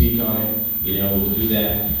wants to speak on it, you know, we'll do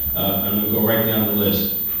that. I'm going to go right down the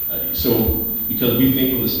list. So, because we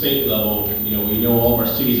think on the state level, you know, we know all of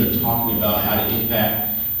our cities are talking about how to impact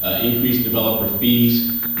increase developer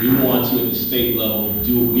fees. We want to, at the state level,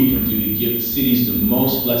 do what we can do to give the cities the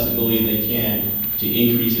most flexibility they can to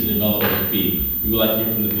increase the developer fee. We would like to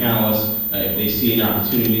hear from the panelists if they see an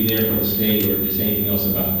opportunity there for the state, or if there's anything else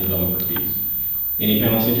about the developer fees. Any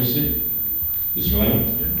panelists interested? Mr.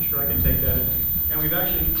 Lane? Yeah, sure, I can take that. And we've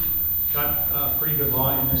actually got a pretty good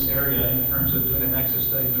law in this area in terms of doing a nexus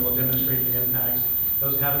study that will demonstrate the impacts.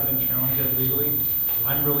 Those haven't been challenged yet legally.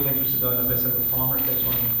 I'm really interested, though, as I said, the Palmer fix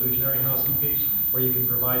on the inclusionary housing piece, where you can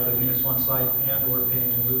provide the units on site and or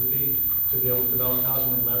paying a lieu fee to be able to develop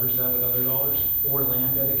housing and leverage that with other dollars, or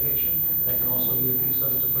land dedication. That can also be a piece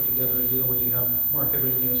of it, to put together a deal where you have market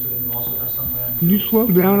rate units, but then you also have some land. Can you slow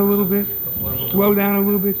down a little bit? Slow down a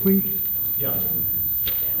little bit, please. Yeah.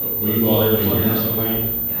 Were you all able to hear Mr.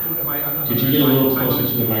 Lane? Could you get a little closer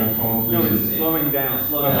to the microphone, please? No, it's slowing down.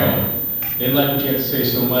 Slow Okay. down. They let you have to say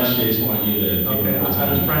so much, they just want you to give Okay, them more I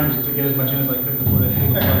was time. trying to get as much in as I could before they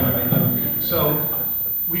pulled the plug on my. So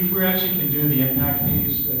we actually can do the impact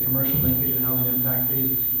fees, the commercial linkage and housing impact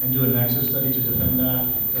fees, and do a nexus study to defend that.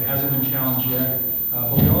 It hasn't been challenged yet,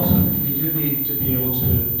 but we do need to be able to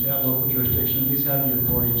have local jurisdictions. These have the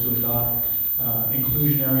authority to adopt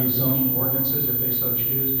inclusionary zoning ordinances if they so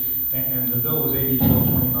choose. And the bill was AB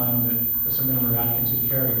 1229 that Assemblyman Atkins had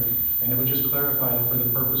carried. And it would just clarify that for the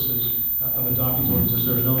purposes of adopting these ordinances,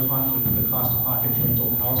 there's no conflict with the Cost of Pocket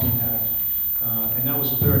Rental Housing Act. And that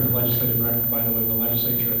was clear in the legislative record, by the way, the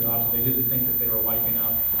legislature adopted. They didn't think that they were wiping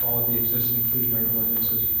out all of the existing inclusionary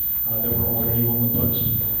ordinances that were already on the books.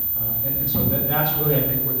 And so that's really, I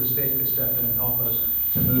think, where the state could step in and help us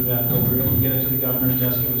to move that bill. We were able to get it to the governor's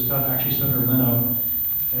desk. It was tough. Actually, Senator Leno,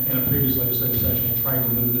 in a previous legislative session, had tried to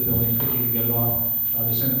move the bill and couldn't even get it off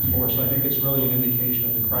the Senate floor. So I think it's really an indication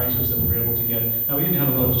of the crisis that we were able to get. Now, we didn't have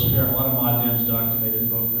a vote to spare. A lot of mod Dems ducked and they didn't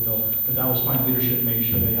vote for the bill. But that was fine. Leadership made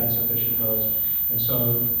sure they had sufficient votes. And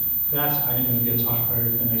so that's, I think, going to be a top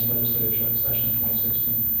priority for the next legislative session in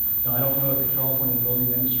 2016. Now, I don't know if the California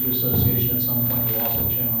Building Industry Association at some point will also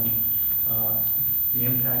challenge the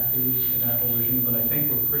impact fees in that whole regime, but I think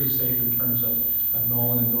we're pretty safe in terms of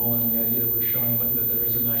Nolan and Dolan and the idea that we're showing that there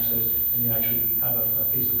is a nexus, and you actually have a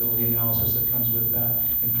feasibility analysis that comes with that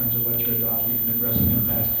in terms of what you're adopting and addressing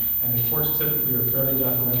impacts. And the courts typically are fairly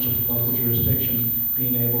deferential to local jurisdictions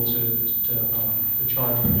being able to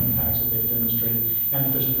charge for impacts that they've demonstrated, and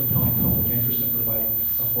that there's a compelling public interest in providing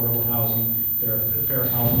affordable housing. There are fair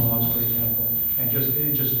housing laws, for example, and just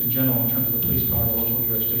in general in terms of the police power of a local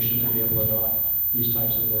jurisdiction to be able to adopt these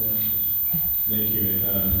types of ordinances. Thank you,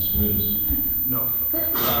 Mr. Williams. No,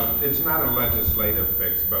 it's not a legislative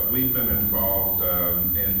fix, but we've been involved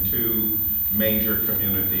in two major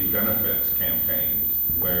community benefits campaigns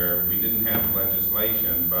where we didn't have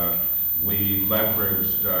legislation, but we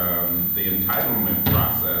leveraged the entitlement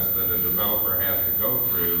process that a developer has to go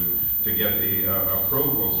through to get the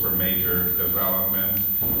approvals for major developments,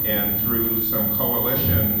 and through some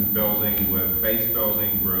coalition building with base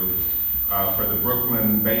building groups for the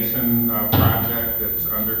Brooklyn Basin project that's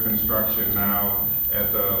under construction now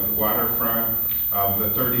at the waterfront. Of the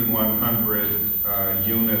 3,100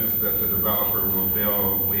 units that the developer will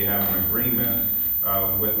build, we have an agreement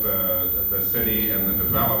with the city and the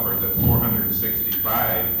developer that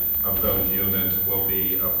 465 of those units will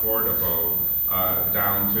be affordable,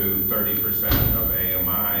 down to 30% of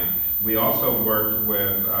AMI. We also worked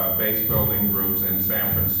with base building groups in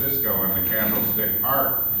San Francisco on the Candlestick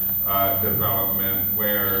Park development,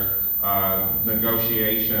 where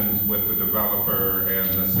negotiations with the developer and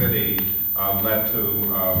the city led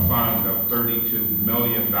to a fund of $32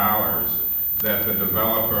 million that the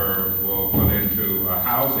developer will put into a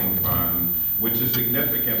housing fund, which is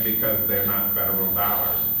significant because they're not federal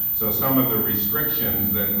dollars. So some of the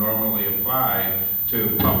restrictions that normally apply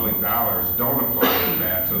to public dollars don't apply to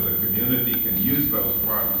that, so the community can use those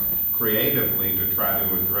funds creatively to try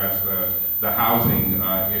to address the housing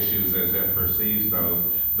issues as it perceives those.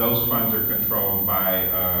 Those funds are controlled by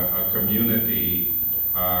a community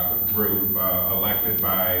group elected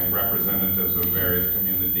by representatives of various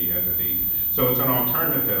community entities. So it's an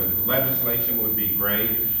alternative. Legislation would be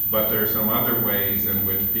great, but there are some other ways in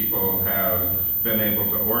which people have been able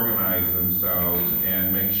to organize themselves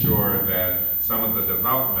and make sure that some of the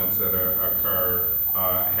developments that occur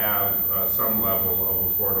have some level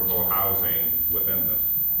of affordable housing within them.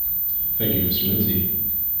 Thank you, Mr.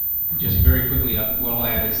 Lindsay. Just very quickly, what I'll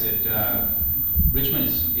add is that Richmond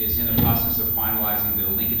is in the process of finalizing the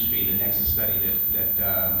Lincoln Street, the Nexus study that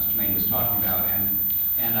Mr. Lane was talking about,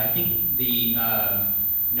 and I think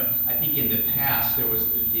I think in the past there was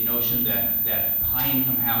the notion that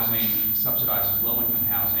high-income housing subsidizes low-income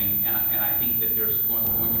housing, and I think that there's going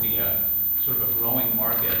to be a sort of a growing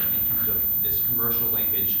market in terms of this commercial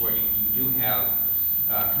linkage where you do have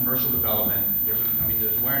commercial development.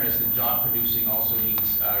 There's awareness that job producing also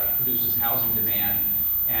produces housing demand,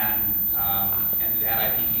 and that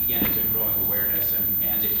I think again is a growing awareness.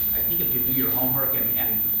 And I think if you do your homework,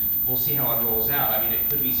 and we'll see how it rolls out. I mean, it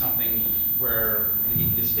could be something where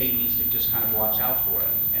the state needs to just kind of watch out for it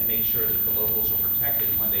and make sure that the locals are protected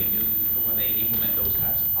when they implement those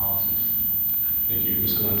types of policies. Thank you,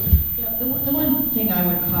 Ms. Galante. Yeah, the one thing I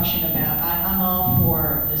would caution about, I'm all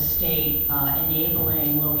for the state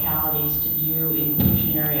enabling localities to do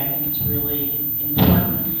inclusionary. I think it's really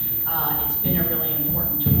important. It's been a really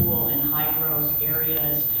important tool in high growth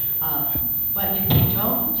areas. But if we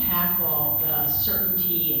don't tackle the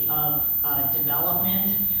certainty of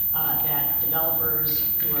development, that developers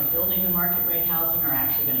who are building the market rate housing are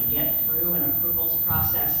actually going to get through an approvals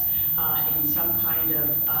process in some kind of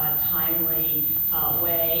timely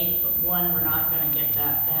way, one, we're not going to get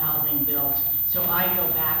the housing built. So I go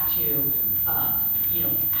back to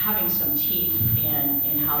having some teeth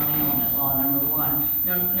in housing element law, number one.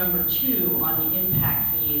 Number two, on the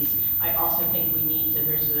impact fees, I also think we need to,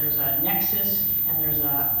 there's a nexus and there's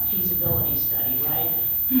a feasibility study, right?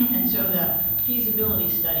 And so the feasibility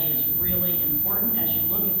study is really important as you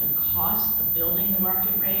look at the cost of building the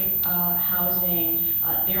market rate housing.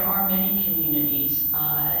 There are many communities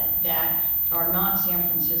that are not San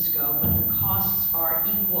Francisco, but the costs are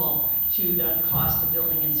equal to the cost of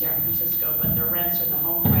building in San Francisco, but the rents or the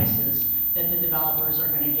home prices that the developers are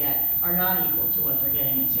going to get are not equal to what they're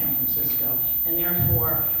getting in San Francisco. And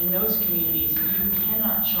therefore, in those communities, you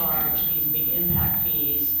cannot charge these big impact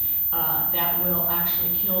fees that will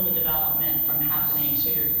actually kill the development from happening. So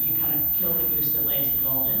you kind of kill the goose that lays the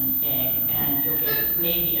golden egg, and you'll get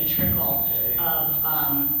maybe a trickle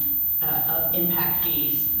of impact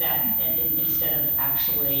fees that instead of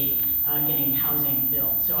actually getting housing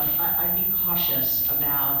built. So I'd be cautious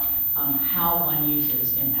about how one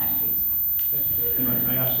uses impact fees. And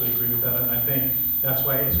I absolutely agree with that. And I think that's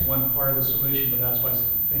why it's one part of the solution, but that's why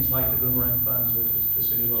things like the boomerang funds that the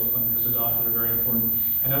city of Oakland has adopted are very important.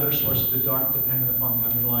 And other sources that aren't dependent upon the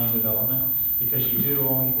underlying development, because you do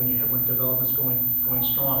only, when development's going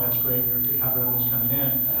strong, that's great, you have revenues coming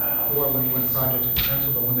in, or when projects are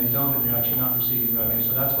canceled, but when they don't, then you're actually not receiving revenue.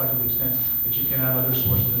 So that's why, to the extent that you can have other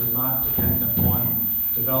sources that are not dependent upon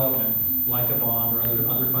development, like a bond or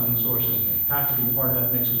other funding sources, have to be part of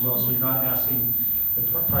that mix as well. So you're not asking the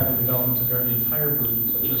private development to bear the entire burden,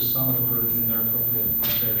 but just some of the burden in their appropriate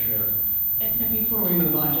fair share. And before we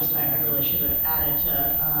move on, I really should have added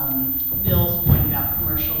to Bill's point about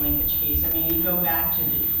commercial linkage fees. I mean, you go back to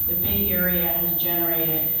the Bay Area has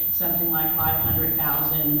generated something like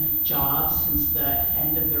 500,000 jobs since the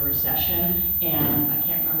end of the recession, and I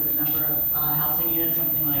can't remember the number of housing units,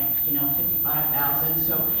 something like 55,000.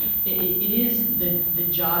 So it is the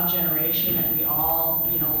job generation that we all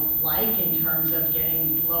like in terms of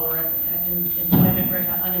getting lower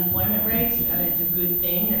unemployment rates. It's a good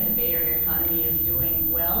thing that the Bay Area economy is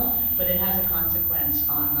doing well, but it has a consequence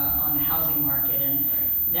on the housing market, and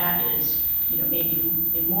that is maybe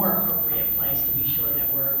a more appropriate place to be sure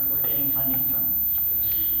that we're getting funding from.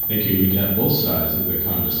 Thank you. We got both sides of the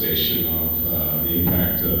conversation of the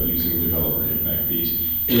impact of using developer impact fees.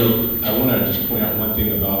 I want to just point out one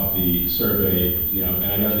thing about the survey, and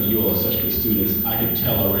I know that you all are such good students. I can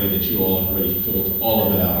tell already that you all have already filled all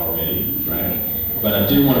of it out already, right? But I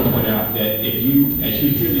did want to point out that as you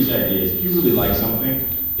hear these ideas, if you really like something,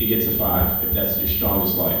 it gets a 5, if that's your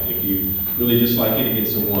strongest like. If you really dislike it, it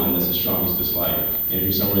gets a 1, that's the strongest dislike. And if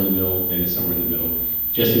you're somewhere in the middle, then it's somewhere in the middle.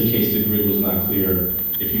 Just in case the grid was not clear,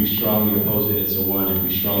 if you strongly oppose it, it's a 1. If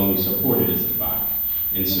you strongly support it, it's a 5.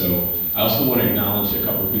 And so I also want to acknowledge a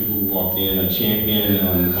couple of people who walked in, a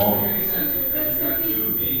champion,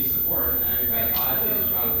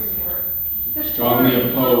 strongly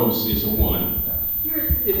opposed is a 1.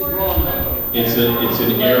 It's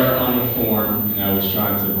an error on the form, and I was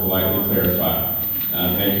trying to politely clarify.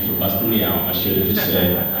 Thank you for busting me out. I should have just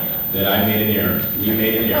said that I made an error. We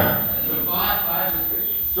made an error.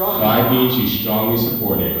 5 means you strongly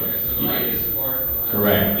support it.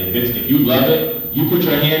 Correct. If you love it, you put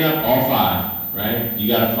your hand up, all 5, right? You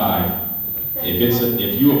got a 5.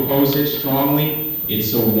 If you oppose it strongly,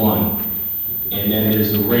 it's a 1. And then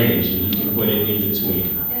there's a range, and you can put it in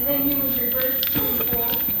between. And then you would reverse to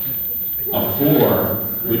a 4? A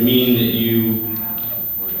 4 would mean that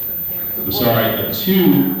I'm sorry, a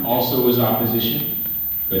 2 also is opposition,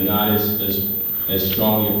 but not as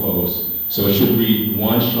strongly opposed. So it should read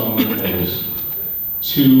 1 strongly opposed,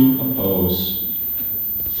 2 opposed,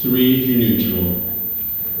 3 if you're neutral,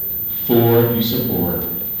 4 if you support,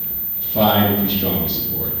 5 if you strongly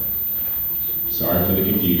support. Sorry for the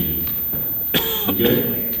confusion. You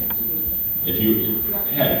good? If you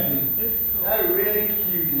had.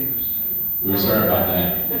 We're sorry about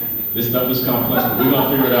that. This stuff is complex, but we're going to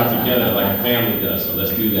figure it out together like a family does, so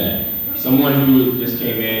let's do that. Someone who just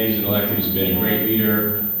came in, who's an elected, who's been a great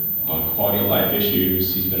leader on quality of life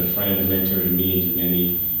issues. He's been a friend and a mentor to me and to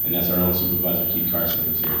many, and that's our own supervisor, Keith Carson,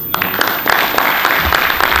 who's here tonight.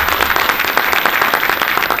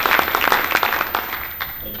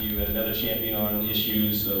 Thank you. And another champion on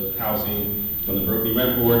issues of housing from the Berkeley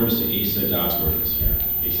Rent Board, Mr. Asa Dodsworth is here.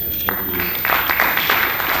 Asa, thank you.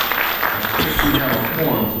 We have a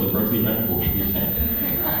forum for the Berkeley Rent Board.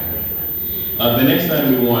 The next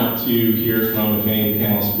item we want to hear from, if any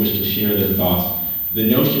panelists wish to share their thoughts. The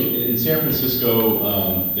notion, in San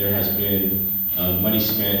Francisco, there has been money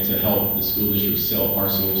spent to help the school district sell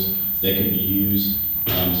parcels that can be used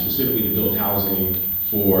specifically to build housing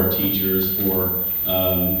for teachers, for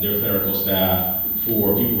their clerical staff,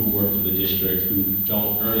 for people who work for the district who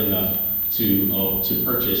don't earn enough to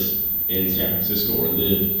purchase in San Francisco or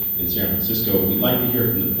live in San Francisco. We'd like to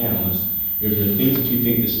hear from the panelists if there are things that you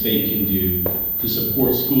think the state can do to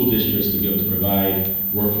support school districts to be able to provide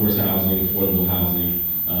workforce housing, affordable housing,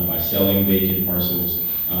 by selling vacant parcels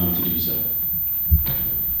to do so.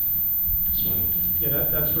 Yeah,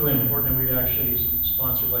 that's really important, and we'd actually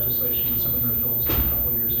sponsored legislation with some of our folks a couple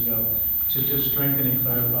of years ago to just strengthen and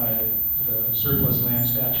clarify the surplus land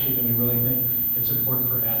statute, and we really think it's important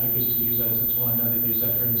for advocates to use that as a tool. I know they've used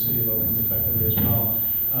that here in the city of Oakland effectively as well.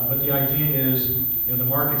 But the idea is, the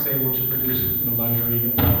market's able to produce, luxury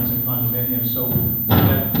apartments and condominiums. So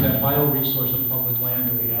that vital resource of public land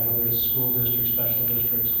that we have, whether it's school districts, special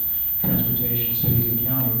districts, transportation, cities, and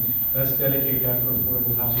county, let's dedicate that for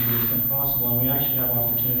affordable housing to the extent possible. And we actually have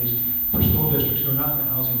opportunities for school districts who are not in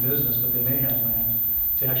the housing business, but they may have land,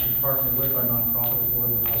 to actually partner with our nonprofit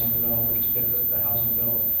affordable housing developers to get the housing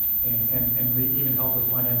built, and even help with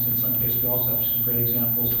financing in some cases. We also have some great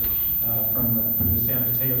examples from the San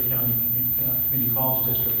Mateo County Community College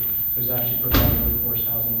District, who's actually providing workforce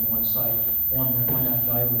housing on one site on that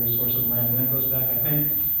valuable resource of land. And that goes back, I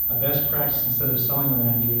think, a best practice instead of selling the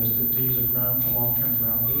land even is to use a long-term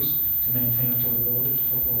ground lease to maintain affordability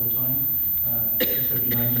over time. It could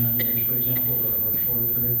be 99 years, for example, or a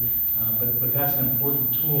shorter period. But that's an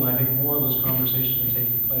important tool, and I think more of those conversations are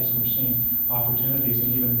taking place, and we're seeing opportunities,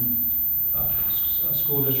 and even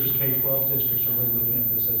school districts, K-12 districts are really looking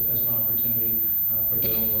at this as an opportunity for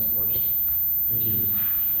their own workforce. Thank you.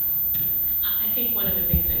 I think one of the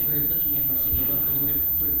things that we're looking at in the city of Oakland,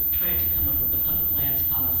 we're trying to come up with a public lands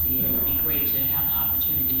policy, and it would be great to have the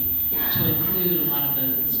opportunity to include a lot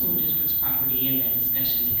of the school district's property in that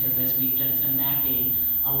discussion, because as we've done some mapping,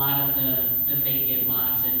 a lot of the vacant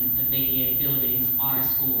lots and the vacant buildings are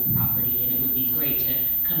school property, and it would be great to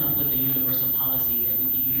come up with a universal policy that we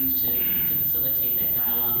could use to facilitate that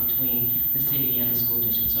dialogue between the city and the school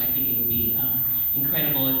district. So I think it would be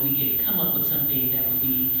incredible if we could come up with something that would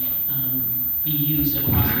be used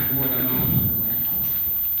across the board on all public land policy.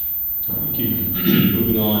 Thank you.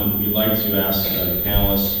 Moving on, we'd like to ask the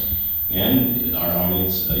panelists and our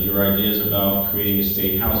audience your ideas about creating a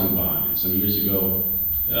state housing bond. And some years ago,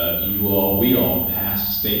 we all passed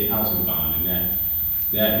a state housing bond, and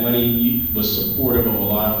that money was supportive of a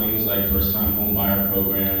lot of things like first-time home buyer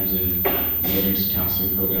programs and mortgage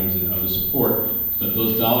counseling programs and other support, but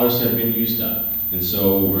those dollars have been used up. And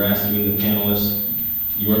so we're asking the panelists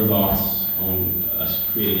your thoughts on us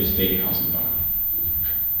creating a state housing bond.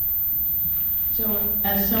 So,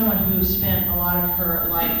 as someone who spent a lot of her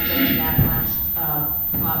life getting that last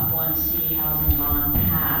Prop 1C housing bond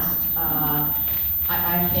passed,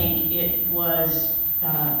 I think it was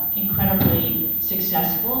incredibly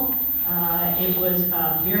successful. It was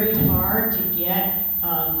very hard to get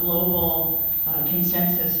global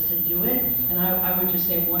consensus to do it, and I would just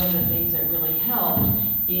say one of the things that really helped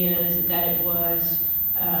is that it was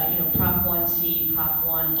Prop 1C, Prop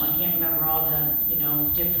 1, I can't remember all the,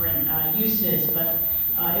 different uses, but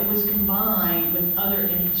it was combined with other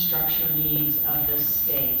infrastructure needs of the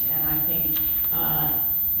state. And I think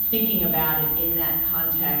thinking about it in that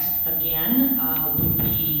context again would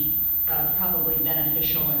be probably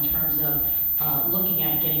beneficial in terms of looking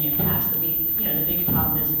at getting it passed. The big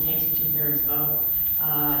problem is it takes a 2/3 vote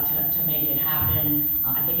to make it happen.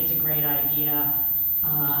 I think it's a great idea.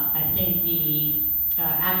 I think the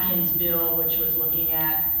Atkins bill, which was looking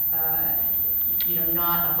at,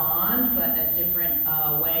 not a bond, but a different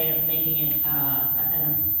way of making it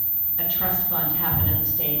a trust fund happen at the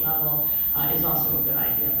state level, is also a good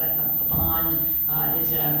idea. But a bond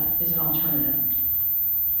is an alternative.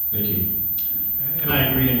 Thank you. And I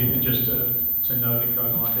agree, and just to note that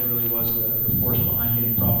Cognizant really was the force behind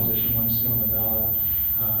getting Proposition 1C on the ballot.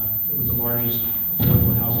 It was the largest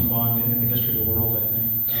affordable housing bond in the history of the world, I think.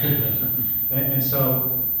 And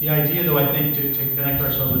so the idea, though, I think, to connect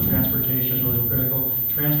ourselves with transportation is really critical.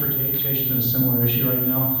 Transportation is a similar issue right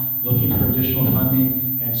now, looking for additional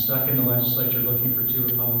funding and stuck in the legislature looking for 2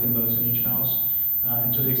 Republican votes in each house.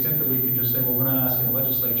 And to the extent that we could just say, well, we're not asking the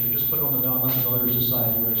legislature, just put it on the ballot, let the voters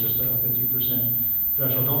decide, where it's just a 50%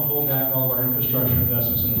 threshold. Don't hold back all of our infrastructure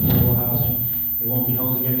investments in affordable housing. It won't be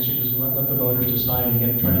held against you. Just let the voters decide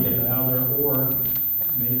and try to get that out of there. Or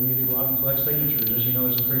maybe we need to go out and collect signatures. As you know,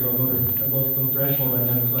 there's a pretty low threshold right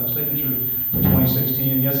now to collect signatures for 2016.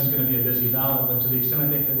 And yes, it's going to be a busy ballot, but to the extent I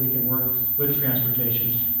think that we can work with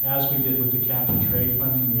transportation, as we did with the cap and trade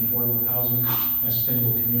funding, the Affordable Housing and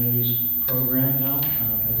Sustainable Communities program now,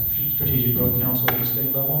 at the Strategic Growth Council at the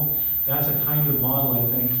state level, that's a kind of model,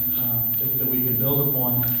 I think, that we can build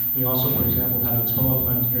upon. We also, for example, have a TOA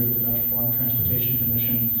fund here that the Metropolitan Transportation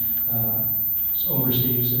Commission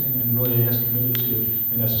oversees and really has committed to,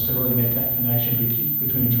 and that's to really make that connection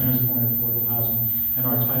between transit-oriented affordable housing and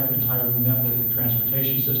our entire network of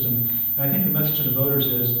transportation system. And I think the message to the voters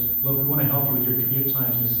is, look, we want to help you with your commute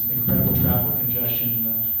times, this incredible traffic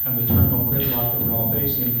congestion, kind of the terminal gridlock that we're all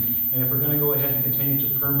facing. And if we're going to go ahead and continue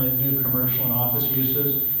to permit new commercial and office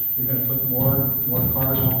uses, you're going to put more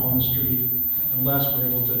cars on the street unless we're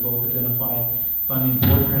able to both identify funding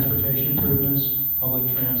for transportation improvements,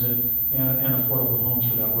 public transit, and affordable homes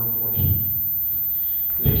for that workforce.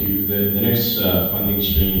 Thank you. The next funding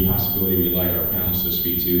stream possibility we'd like our panelists to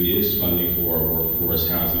speak to is funding for workforce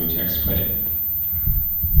housing tax credit.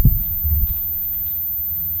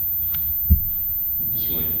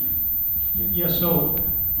 Mr. Lane. Yeah, so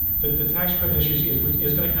the tax credit issue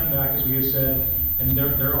is going to come back, as we have said, and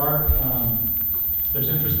there's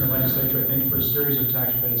interest in the legislature, I think, for a series of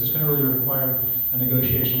tax credits. It's going to really require a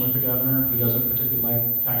negotiation with the governor, who doesn't particularly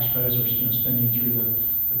like tax credits or spending through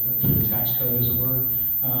the tax code, as it were.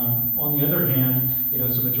 On the other hand,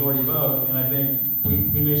 it's a majority vote, and I think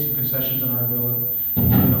we made some concessions in our bill, a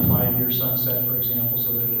 5-year sunset, for example,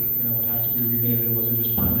 so that it would have to be renewed. It wasn't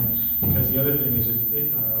just permanent. Because the other thing is,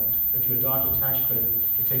 if you adopt a tax credit,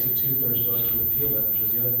 it takes a 2/3 vote to repeal it, which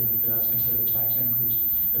is the other thing, because that's considered a tax increase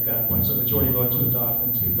at that point. So majority vote to adopt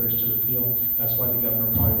and 2/3 to repeal. That's why the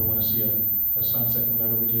governor probably would want to see a sunset in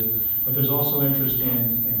whatever we do. But there's also interest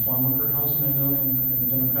in farm worker housing, I know, in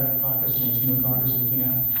the Democratic caucus and Latino caucus looking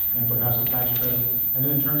at, and perhaps a tax credit. And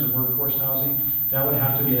then in terms of workforce housing, that would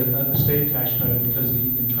have to be a state tax credit, because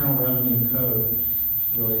the Internal Revenue Code,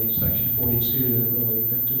 really Section 42,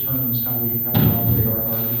 that determines how we operate our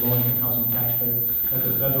low-income housing tax credit at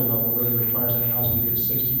the federal level, really requires that housing to be at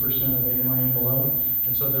 60% of AMI and below.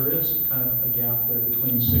 And so there is kind of a gap there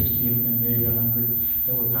between 60 and maybe 100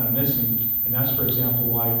 that we're kind of missing. And that's, for example,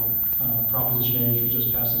 why Proposition A, which was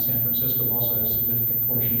just passed in San Francisco, also has a significant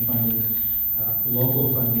portion funding,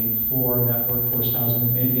 local funding for that workforce housing.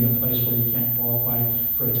 It may be in a place where you can't qualify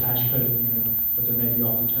for a tax credit, but there may be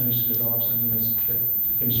opportunities to develop some units that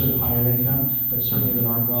can serve higher income, but certainly that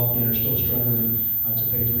aren't wealthy and are still struggling to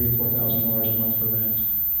pay $3,000 to $4,000 a month for rent.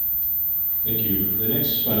 Thank you. The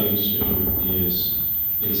next funding stream is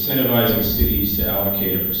incentivizing cities to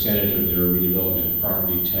allocate a percentage of their redevelopment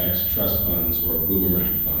property tax trust funds or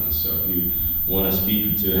boomerang funds. So if you want to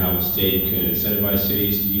speak to how the state can incentivize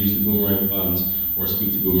cities to use the boomerang funds, or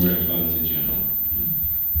speak to boomerang funds in general.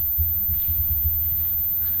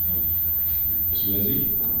 Mr.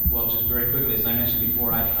 Lindsay? Well, just very quickly, as I mentioned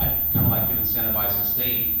before, I kind of like to incentivize the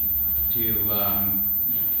state to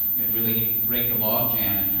really break the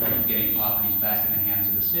logjam in terms of getting properties back in the hands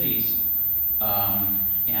of the cities.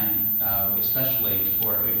 and especially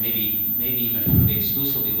for maybe even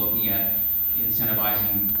exclusively looking at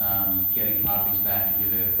incentivizing getting properties back into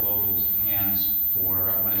the locals' hands for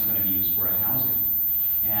when it's going to be used for housing.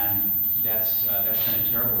 And that's been a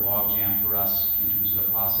terrible logjam for us in terms of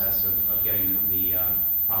the process of getting the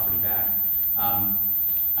property back.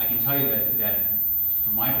 I can tell you that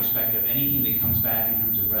from my perspective, anything that comes back in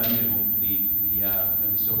terms of revenue,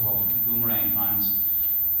 the so-called boomerang funds,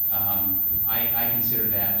 I consider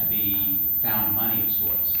that to be found money of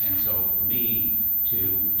sorts. And so for me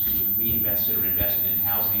to reinvest it or invest it in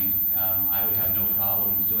housing, I would have no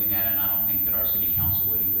problem doing that, and I don't think that our city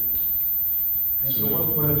council would either. And so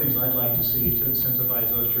one of the things I'd like to see to incentivize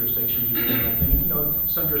those jurisdictions, I think,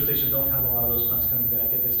 some jurisdictions don't have a lot of those funds coming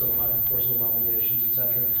back, yet they still have enforceable obligations, et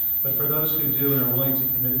cetera. But for those who do and are willing to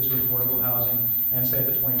commit it to affordable housing and say at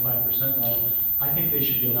the 25% level, I think they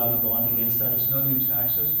should be allowed to bond against that. It's no new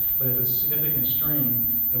taxes, but if it's a significant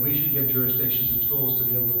stream, then we should give jurisdictions the tools to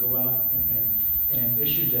be able to go out and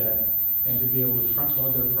issue debt and to be able to front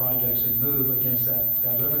load their projects and move against that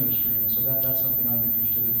revenue stream. And so that's something I'm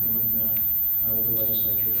interested in looking at with the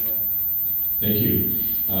legislature as well. Thank you.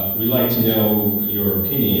 We'd like to know your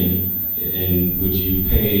opinion, and would you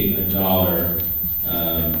pay $1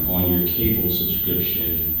 on your cable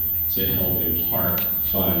subscription to help in part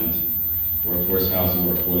fund workforce housing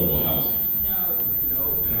or affordable housing?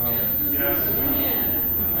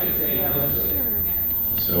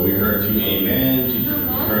 So we heard a few amens, we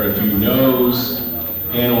heard a few no's.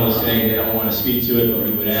 Panel is saying they don't want to speak to it, but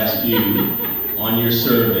we would ask you on your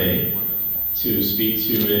survey to speak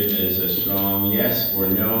to it as a strong yes or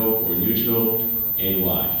no or neutral, and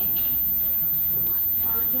why.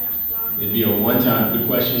 It'd be a one-time, good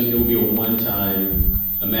question, it would be a one-time,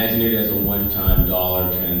 imagine it as a one-time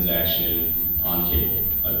dollar transaction on cable,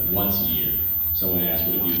 like once a year. Someone asked,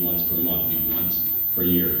 would it be once per month? It'd be once per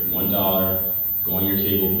year. $1, go on your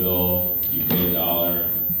cable bill, you pay $1,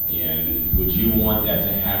 and would you want that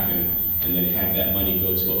to happen and then have that money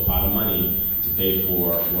go to a pot of money to pay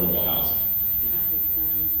for affordable housing?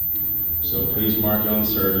 So please mark it on the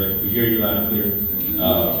survey. We hear you loud and clear.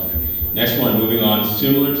 Next one, moving on,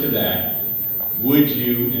 similar to that, would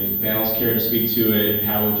you, if panels care to speak to it,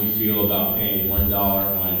 how would you feel about paying $1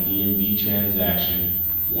 on an EMV transaction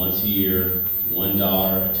once a year,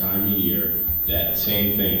 $1 a time a year? That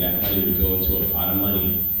same thing, that money would go into a pot of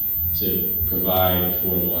money to provide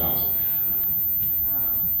affordable housing.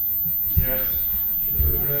 Yes.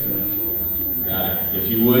 Got it. If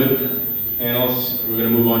you would, panels, we're going to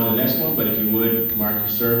move on to the next one, but if you would, mark your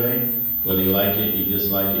survey, whether you like it, you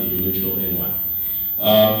dislike it, you're neutral, and why.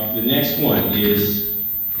 The next one is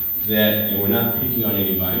that, and we're not picking on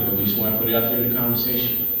anybody, but we just want to put it out there in the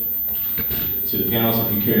conversation. To the panels,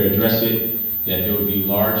 if you care to address it, that there would be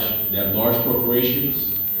large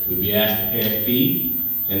corporations would be asked to pay a fee,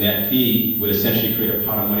 and that fee would essentially create a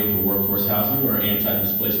pot of money for workforce housing or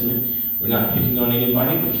anti-displacement. We're not picking on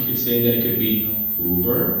anybody, but you could say that it could be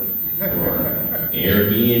Uber, or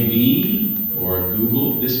Airbnb, or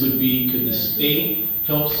Google. This would be, could the state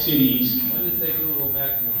help cities? When did they Google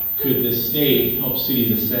back to me? Could the state help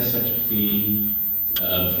cities assess such a fee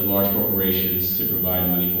for large corporations to provide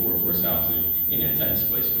money for workforce housing and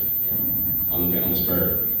anti-displacement? On the panel, Ms.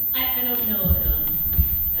 Berger. I don't know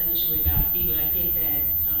initially about fee, but I think that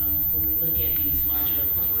when we look at these larger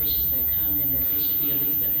corporations that come in, that they should be at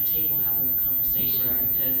least at the table having the conversation,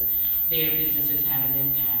 because their businesses have an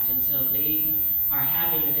impact, and so they are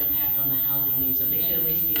having an impact on the housing needs. So they should at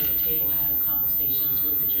least be at the table having conversations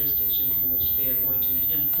with the jurisdictions in which they're going to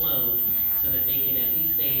implode, so that they can at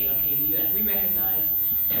least say, okay, we recognize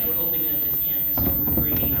that we're opening up this campus, or we're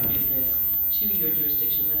bringing our business to your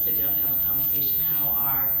jurisdiction. Let's sit down and have a conversation how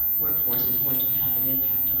our workforce is going to have an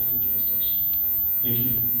impact on your jurisdiction. Thank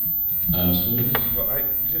you. Ms. Williams? Well, I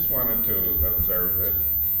just wanted to observe that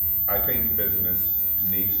I think business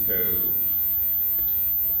needs to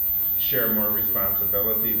share more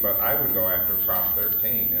responsibility, but I would go after Prop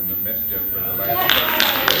 13 and the mischief for the last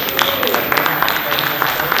 30 years.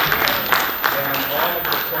 And all of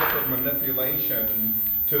the corporate manipulation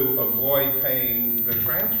to avoid paying the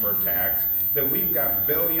transfer tax, that we've got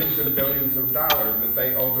billions and billions of dollars that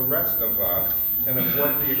they owe the rest of us, and have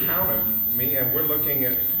worked the economy, and we're looking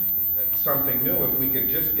at something new. If we could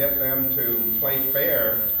just get them to play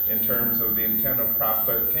fair in terms of the intent of Prop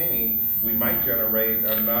 13, we might generate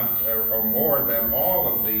enough or more than all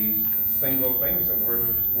of these single things that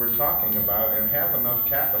we're talking about, and have enough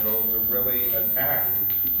capital to really attack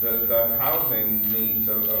the housing needs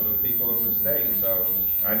of the people of the state. So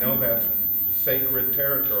I know that's sacred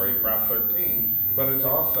territory, Prop 13, but it's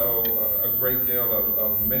also a great deal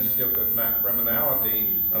of mischief, if not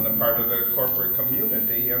criminality, on the part of the corporate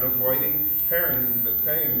community and avoiding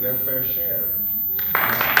paying their fair share.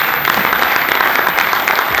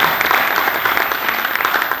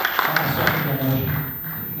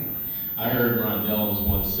 I heard Ron Dellums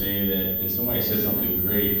once say that when somebody says something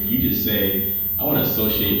great, you just say, I want to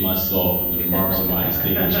associate myself with the remarks of my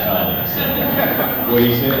distinguished colleagues. So, what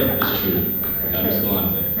he said is true. Ms.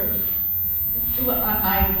 Galante. Well,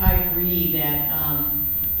 I agree that,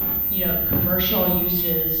 commercial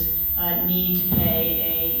uses need to pay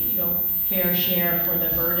a, fair share for the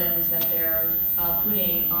burdens that they're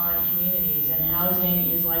putting on communities. And housing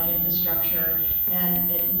is like infrastructure, and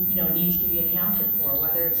it, needs to be accounted for,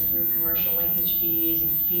 whether it's through commercial linkage fees,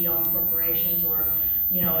 feed on corporations, or,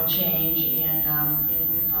 a change in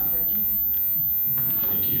property.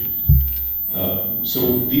 Thank you.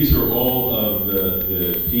 So these are all of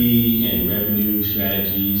the fee and revenue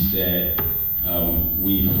strategies that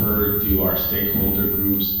we've heard through our stakeholder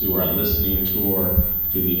groups, through our listening tour,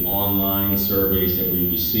 through the online surveys that we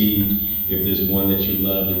received. If there's one that you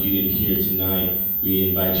love that you didn't hear tonight, we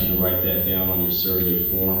invite you to write that down on your survey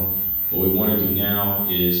form. What we want to do now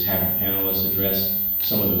is have the panelists address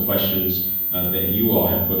some of the questions that you all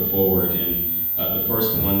have put forward. And the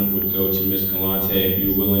first one would go to Ms. Galante. If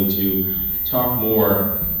you're willing to talk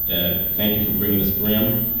more, thank you for bringing us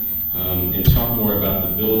BRIM, and talk more about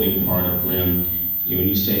the building part of BRIM. When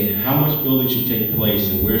you say how much building should take place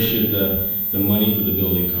and where should the money for the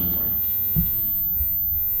building come from?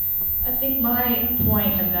 I think my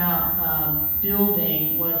point about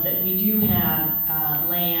building was that we do have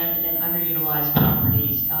land and underutilized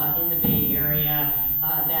properties in the Bay Area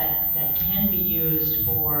that can be used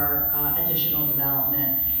for additional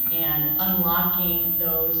development, and unlocking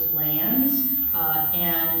those lands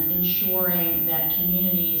and ensuring that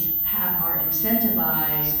communities are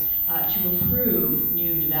incentivized to approve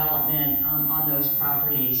new development on those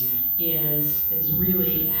properties is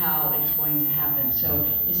really how it's going to happen. So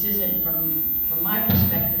this isn't, from my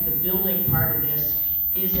perspective, the building part of this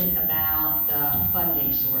isn't about the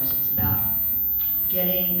funding source. It's about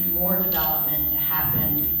getting more development to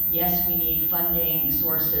happen. Yes, we need funding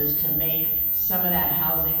sources to make some of that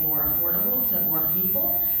housing more affordable to more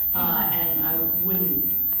people. And I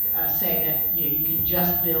wouldn't say that you can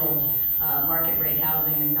just build market rate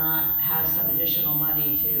housing and not have some additional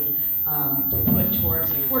money to put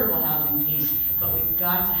towards the affordable housing piece, but we've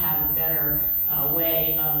got to have a better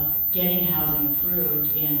way of getting housing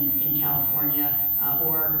approved in California,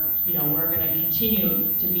 or we're going to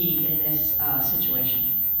continue to be in this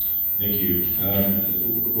situation. Thank you.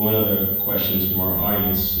 One of the questions from our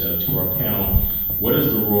audience to our panel: what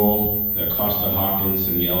is the role that Costa-Hawkins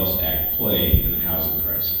and the Ellis Act play in the housing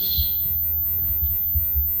crisis?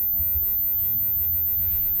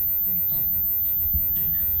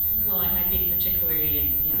 Well, I think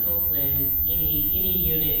particularly in Oakland, any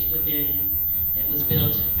unit that was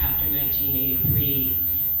built after 1983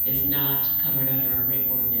 is not covered under our rent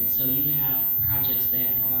ordinance. So you have projects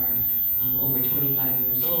that are over 25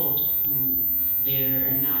 years old who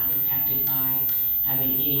they're not impacted by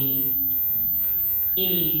having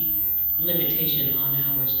any limitation on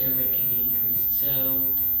how much their rent can be increased. So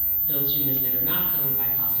those units that are not covered by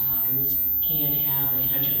Costa-Hawkins can have a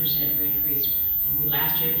 100% rent increase. We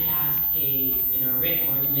last year passed in our rent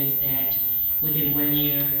ordinance that within 1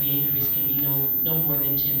 year, the increase can be no more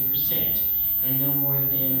than 10% and no more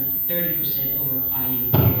than 30% over a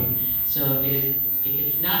 5-year period. So if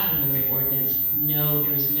it's not in the rent ordinance,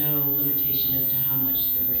 there is no limitation as to how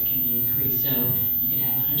much the rent can be increased. So you could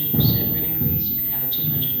have a 100% rent increase, you could have a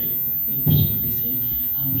 200% increase, and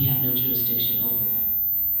we have no jurisdiction over that.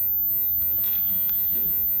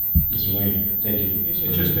 Mr. Lane, thank you.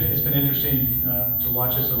 It's been interesting to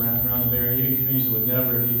watch this around the Bay Area. Even communities that would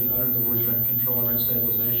never have even uttered the words rent control or rent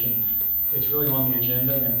stabilization. It's really on the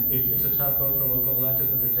agenda, and it's a tough vote for local electeds,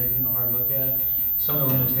 but they're taking a hard look at it. Some of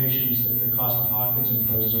the limitations that the Costa-Hawkins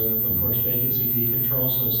imposes are, of course, vacancy decontrol.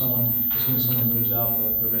 So as soon as someone moves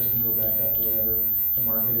out, the rents can go back up to whatever the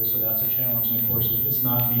market is. So that's a challenge. And of course, it's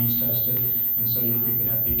not means tested, and so you could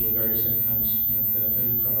have people of various incomes,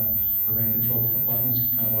 benefiting from a rent control apartments,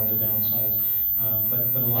 kind of one of the downsides.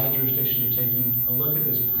 But a lot of jurisdictions are taking a look at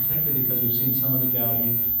this, particularly because we've seen some of the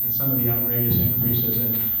gouging and some of the outrageous increases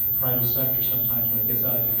in the private sector. Sometimes when it gets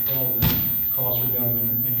out of control, then calls for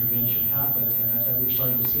government intervention happen, and we're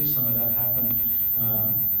starting to see some of that happen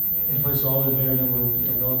in places all over the Bay Area that were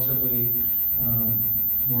relatively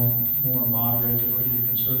more moderate or even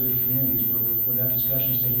conservative communities where that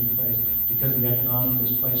discussion is taking place, because the economic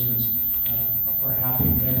displacements are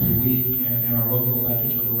happening every week, and our local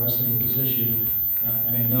electeds are wrestling with this issue.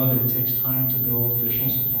 And they know that it takes time to build additional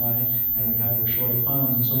supply, and we're short of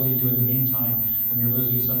funds. And so what do you do in the meantime when you're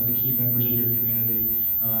losing some of the key members of your community?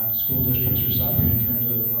 School districts are suffering in terms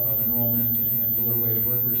of enrollment and lower wage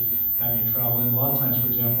workers having to travel. And a lot of times, for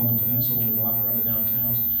example, on the peninsula, when we walk around the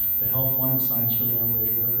downtowns, the help wanted signs for lower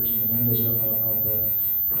wage workers in the windows of the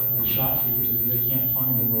shopkeepers, they can't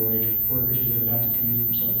find the lower wage workers because they would have to commute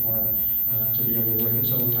from so far to be able to work. And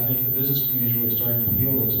so I think the business community is really starting to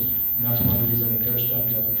feel this, and that's one of the reasons I think they're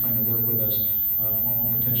stepping up and trying to work with us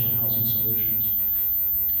on potential housing solutions.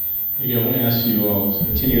 Again, I want to ask you all,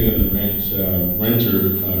 continuing on the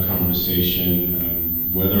renter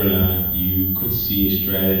conversation, whether or not you could see a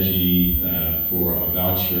strategy for a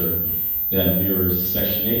voucher that mirrors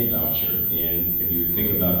Section 8 voucher. And if you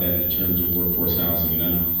think about that in terms of workforce housing,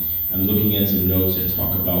 and I'm looking at some notes that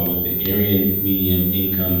talk about what the area median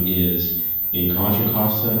income is in Contra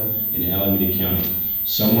Costa and Alameda County.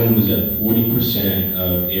 Someone who's at 40%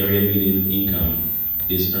 of area median income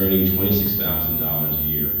is earning $26,000 a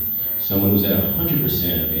year. Someone who's at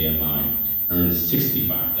 100% of AMI earns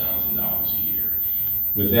 $65,000 a year.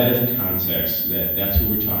 With that as a context, that's what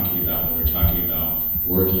we're talking about when we're talking about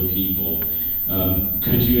working people.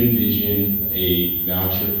 Could you envision a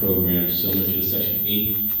voucher program similar to the Section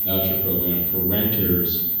 8 voucher program for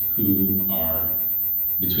renters who are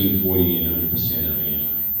between 40 and 100% of AMI?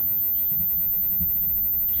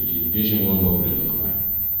 Could you envision one? What would it look like?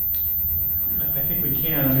 I think we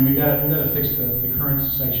can. I mean, we've got to fix the current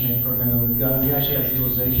Section 8 program that we actually have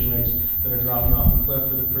utilization rates that are dropping off the cliff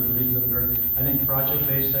for the reasons that we heard. I think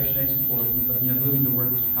project-based Section 8 is important, but moving to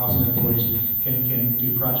work housing authorities can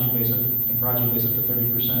do project-based up to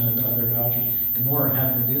 30% of their vouchers, and more are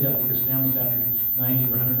having to do that because families after 90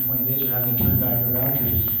 or 120 days are having to turn back their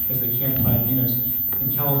vouchers because they can't find units.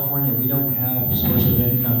 In California, we don't have source of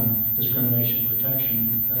income discrimination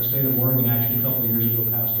protection. The state of Oregon actually a couple of years ago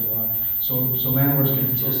passed a law. So landlords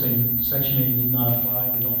can still say Section 8 need not apply,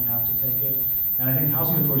 we don't have to take it. And I think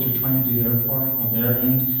housing authorities are trying to do their part on their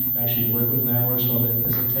end, to actually work with landlords so that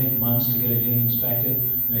does it take months to get a unit inspected,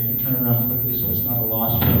 and they can turn around quickly so it's not a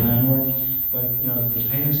loss for the landlord. But the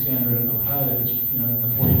payment standard of HUD is in the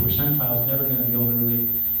 40 percentile is never going to be able to really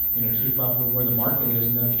keep up with where the market is.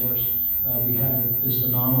 And then of course we have this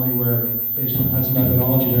anomaly where based on HUD's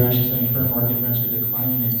methodology, they're actually saying current market rents are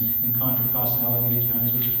declining in Contra Costa and Alameda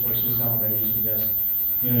counties, which of course is outrageous. And yes,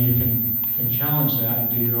 you can challenge that and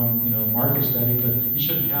do your own market study, but you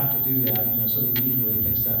shouldn't have to do that. So we need to really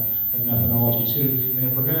fix that methodology too. And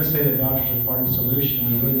if we're going to say that vouchers are part of the solution,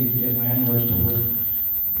 we really need to get landlords to work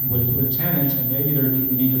with tenants, and maybe we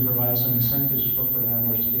need to provide some incentives for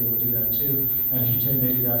landlords to be able to do that too. And if you say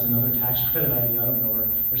maybe that's another tax credit idea, I don't know,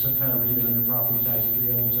 or some kind of rebate on your property taxes, to be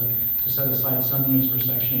able to set aside some units for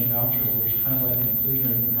Section 8 voucher holders, kind of like an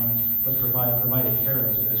inclusionary component, but provide a care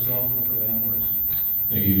as well for landlords.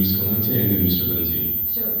 Thank you, Ms. Galante, and then Mr. Lindsay.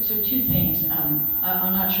 So two things. I'm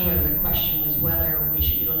not sure whether the question was whether we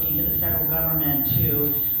should be looking to the federal government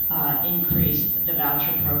to increase the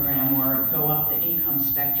voucher program or go up the income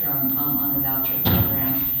spectrum on the voucher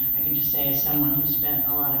program. I can just say as someone who spent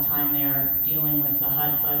a lot of time there dealing with the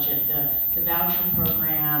HUD budget, the voucher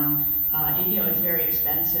program, it's very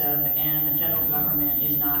expensive, and the federal government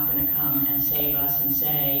is not going to come and save us and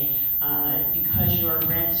say, because your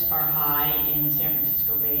rents are high in the San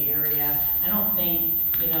Francisco Bay Area. I don't think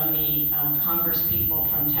the Congress people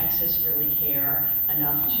from Texas really care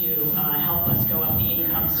enough to help us go up the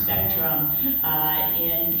income spectrum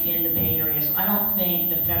in the Bay Area. So I don't think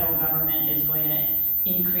the federal government is going to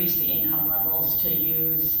increase the income levels to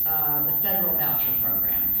use the federal voucher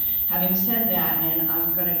program. Having said that, and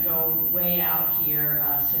I'm going to go way out here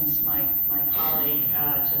since my colleague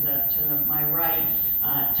to my right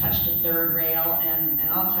touched a third rail, and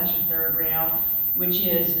I'll touch a third rail, which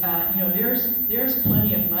is, there's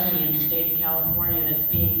plenty of money in the state of California that's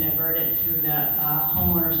being diverted through the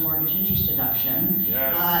homeowner's mortgage interest deduction.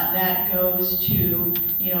 Yes. That goes to,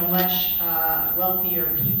 much wealthier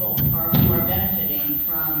people who are benefiting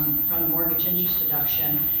from the mortgage interest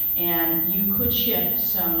deduction. And you could shift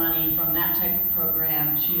some money from that type of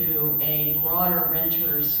program to a broader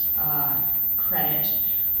renter's credit,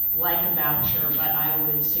 like a voucher, but I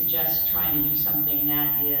would suggest trying to do something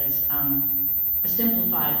that is a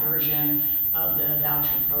simplified version of the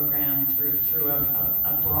voucher program through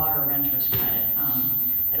a broader renter's credit.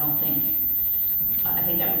 I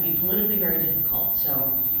think that would be politically very difficult,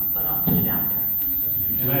 but I'll put it out there.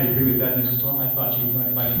 And I agree with that. And I thought you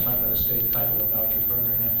might talk about a state type of a voucher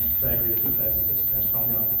program, because I agree with that. That's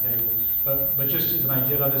probably off the table. But just as an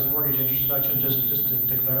idea about this mortgage interest deduction, just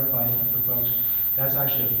to clarify for folks, That's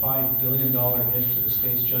actually a $5 billion hit to the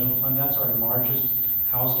state's general fund. That's our largest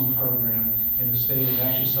housing program in the state. It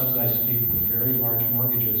actually subsidizes people with very large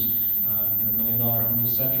mortgages, $1 million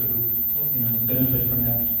homes, et cetera, who benefit from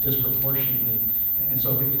that disproportionately. And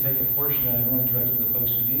so if we could take a portion of that and really direct it to the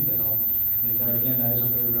folks who need the help, I mean, there again, that is a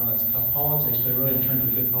third rail. That's tough politics, but really in terms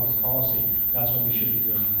of good public policy, that's what we should be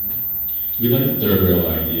doing. We like the third rail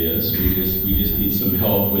ideas. We just need some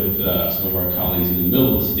help with some of our colleagues in the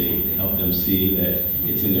middle of the state to help them see that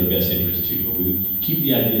it's in their best interest too. But we keep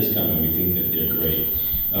the ideas coming. We think that they're great.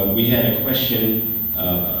 We had a question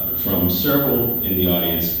from several in the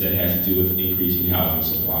audience that has to do with increasing housing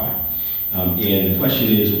supply. And the question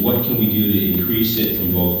is, what can we do to increase it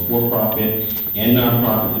from both for-profit and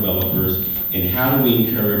nonprofit developers? And how do we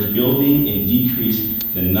encourage building and decrease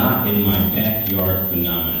the not in my backyard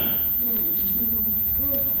phenomenon?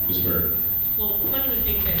 Ms. Bird. Well, one of the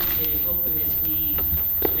things that we did in Oakland is we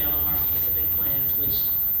developed our specific plans, which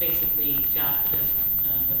basically got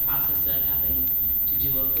the process of having to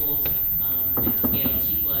do a full scale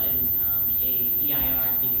CEQA and a EIR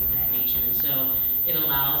and things of that nature. And so it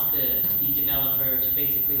allows the developer to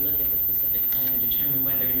basically look at the specific plan and determine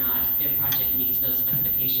whether or not their project meets those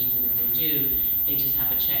specifications. And if they do, they just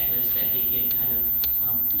have a checklist that they can kind of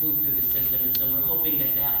move through the system. And so we're hoping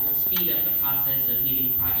that that will speed up the process of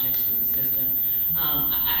getting projects through the system.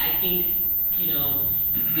 I think,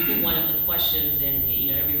 one of the questions, and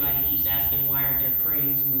everybody keeps asking, why aren't there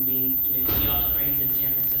cranes moving? You see all the cranes in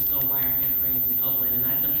San Francisco, why aren't there cranes in Oakland? And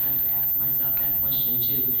I sometimes ask myself that question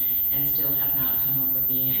too, and still have not come up with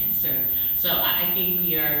the answer. So I think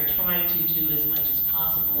we are trying to do as much as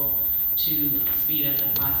possible to speed up the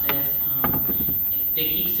process. They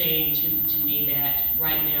keep saying to me that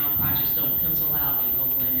right now projects don't pencil out in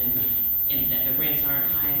Oakland, and that the rents aren't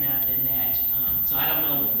high enough, and that, so I don't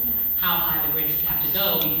know how high the rents have to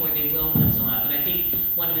go before they will pencil out. But I think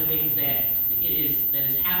one of the things that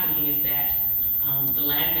is happening is that the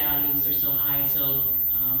land values are so high, so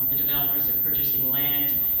the developers are purchasing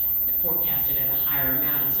land forecasted at a higher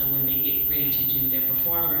amount, and so when they get ready to do their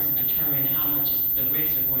performers and determine how much the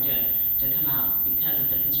rents are going to come out because of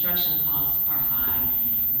the construction costs are high,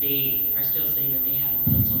 they are still saying that they haven't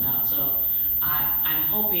penciled out. So I'm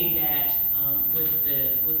hoping that with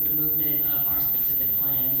the movement of our specific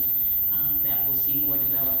plans, that we'll see more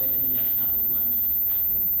development in the next couple of months.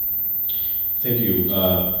 Thank you.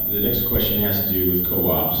 The next question has to do with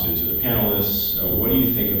co-ops. And to the panelists, what do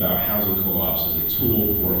you think about housing co-ops as a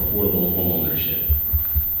tool for affordable home ownership?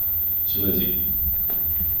 So Lindsay.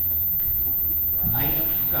 I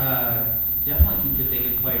definitely think that they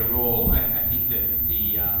can play a role. I think that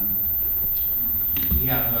we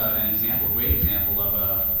have a great example of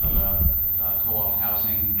a co-op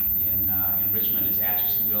housing in Richmond. It's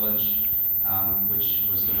Atchison Village, which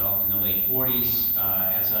was developed in the late 40s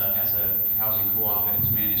as a housing co-op, and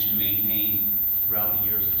it's managed to maintain throughout the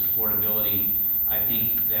years its affordability. I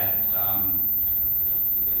think that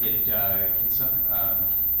it can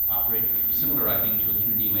operate similar, I think, to a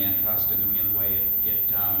community land trust in the way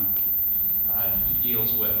it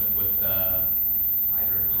deals with either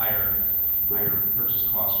higher purchase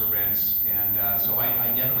costs or rents, and so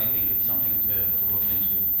I definitely think it's something to look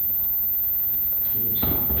into.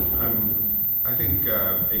 I think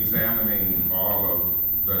examining all of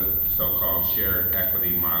the so-called shared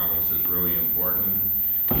equity models is really important,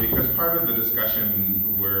 because part of the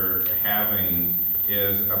discussion we're having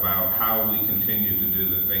is about how we continue to do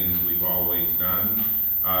the things we've always done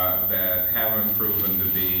that haven't proven to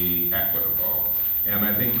be equitable. And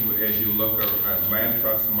I think as you look at land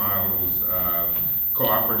trust models,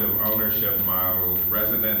 cooperative ownership models,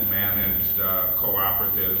 resident managed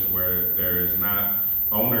cooperatives where there is not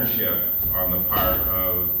ownership on the part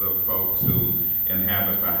of the folks who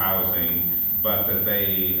inhabit the housing, but that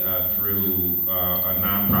they, through a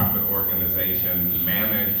nonprofit organization,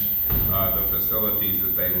 manage the facilities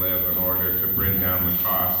that they live in order to bring down the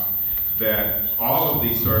cost. That all of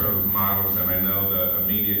these sort of models, and I know the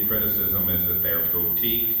immediate criticism is that they're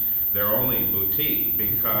boutique. They're only boutique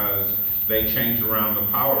because they change around the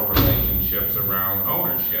power relationships around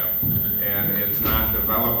ownership. And it's not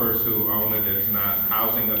developers who own it, it's not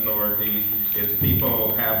housing authorities, it's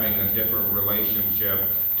people having a different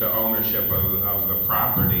relationship to ownership of the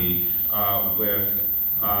property with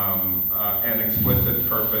an explicit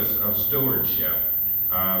purpose of stewardship.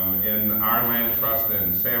 In our land trust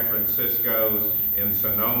in San Francisco's, in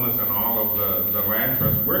Sonoma's, and all of the land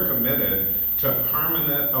trusts, we're committed to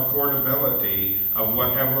permanent affordability of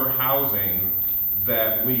whatever housing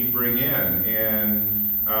that we bring in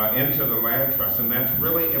into the land trust. And that's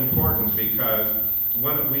really important because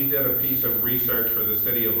we did a piece of research for the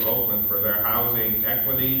city of Oakland for their housing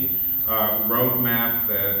equity roadmap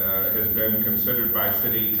that has been considered by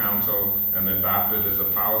city council and adopted as a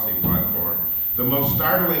policy platform. The most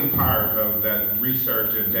startling part of that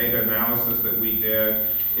research and data analysis that we did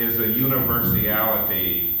is the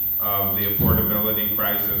universality of the affordability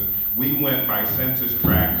crisis. We went by census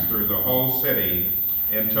tracts through the whole city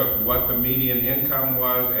and took what the median income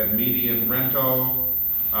was and median rental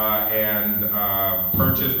and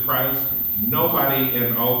purchase price. Nobody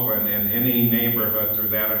in Oakland in any neighborhood through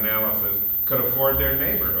that analysis could afford their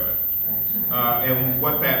neighborhood. And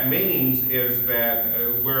what that means is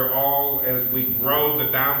that we're all, as we grow the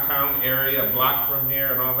downtown area a block from here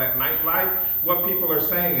and all that nightlife, what people are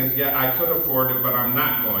saying is, yeah, I could afford it, but I'm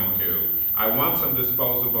not going to. I want some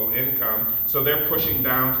disposable income, so they're pushing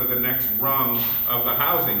down to the next rung of the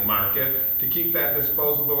housing market to keep that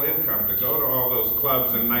disposable income, to go to all those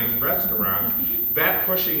clubs and nice restaurants. That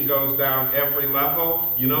pushing goes down every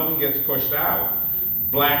level. You know who gets pushed out?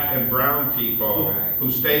 Black and brown people who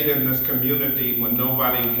stayed in this community when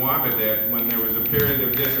nobody wanted it, when there was a period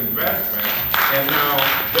of disinvestment, and now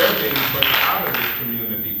they're being pushed out of this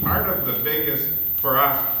community. Part of the biggest, for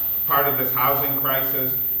us, part of this housing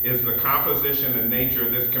crisis is the composition and nature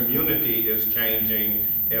of this community is changing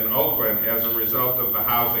in Oakland as a result of the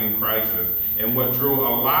housing crisis. And what drew a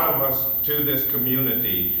lot of us to this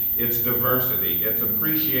community, it's diversity. It's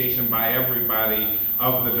appreciation by everybody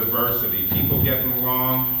of the diversity. People getting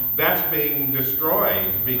along. That's being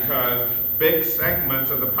destroyed because big segments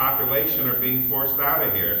of the population are being forced out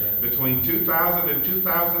of here. Between 2000 and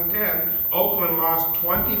 2010, Oakland lost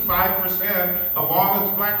 25% of all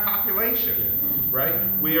its black population. Right?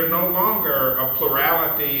 We are no longer a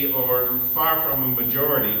plurality or far from a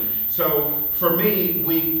majority. So for me,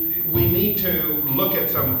 we need to look at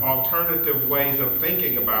some alternative ways of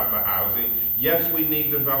thinking about the housing. Yes, we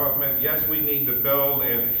need development. Yes, we need to build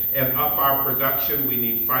and up our production. We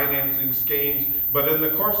need financing schemes. But in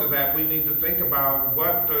the course of that, we need to think about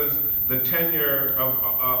what does the tenure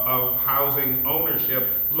of housing ownership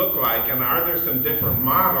look like, and are there some different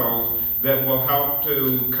models that will help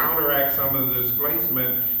to counteract some of the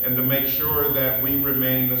displacement and to make sure that we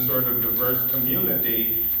remain the sort of diverse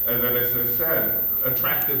community that, as I said,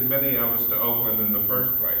 attracted many of us to Oakland in the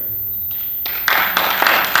first place.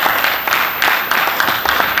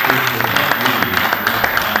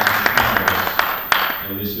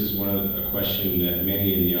 And this is a question that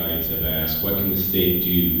many in the audience have asked: what can the state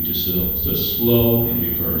do to slow and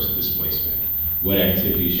reverse displacement? What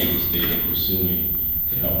activities should the state be pursuing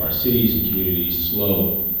to help our cities and communities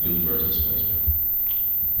slow and reverse displacement?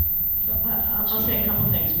 I'll say a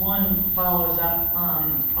couple things. One follows up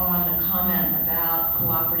on the comment about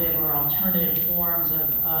cooperative or alternative forms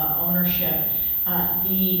of ownership.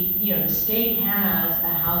 The state has a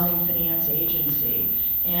housing finance agency,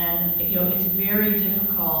 and it's very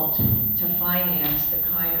difficult to finance the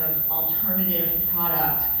kind of alternative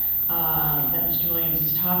product that Mr. Williams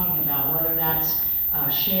is talking about, whether that's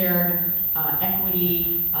shared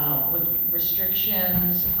equity with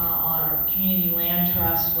restrictions on community land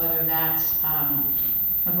trusts, whether that's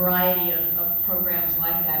a variety of programs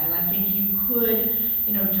like that. And I think you could,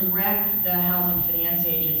 direct the Housing Finance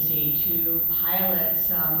Agency to pilot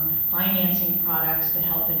some financing products to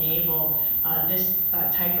help enable this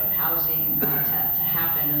type of housing to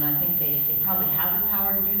happen. And I think they probably have the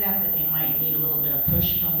power to do that, but they might need a little bit of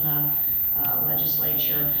push from the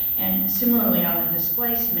legislature. And similarly on the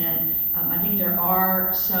displacement, I think there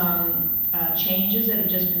are some changes that have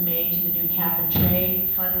just been made to the new cap and trade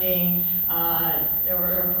funding,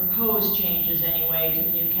 or proposed changes anyway to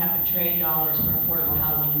the new cap and trade dollars for affordable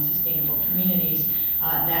housing and sustainable communities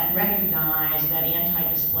that recognize that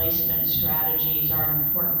anti-displacement strategies are an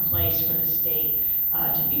important place for the state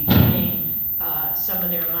to be putting some of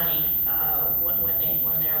their money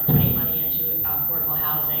when they're putting money into affordable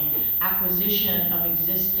housing. Acquisition of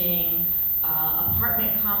existing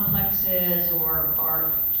apartment complexes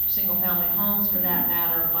or single-family homes, for that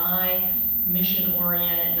matter, by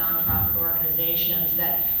mission-oriented nonprofit organizations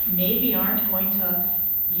that maybe aren't going to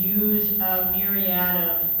use a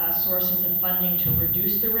myriad of sources of funding to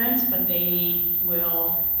reduce the rents, but they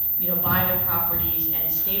will buy the properties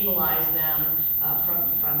and stabilize them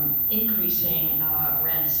from increasing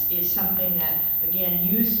rents, is something that, again,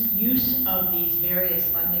 use of these various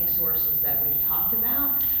funding sources that we've talked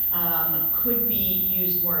about could be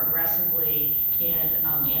used more aggressively in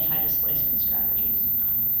anti-displacement strategies.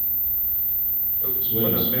 I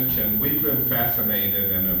want to mention, we've been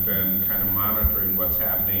fascinated and have been kind of monitoring what's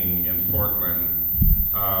happening in Portland.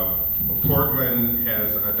 Portland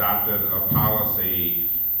has adopted a policy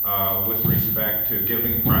with respect to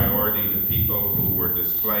giving priority to people who were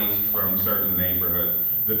displaced from certain neighborhoods.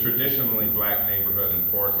 The traditionally black neighborhood in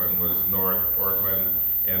Portland was North Portland,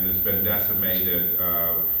 and has been decimated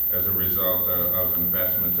as a result of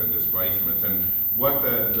investments and displacements. And what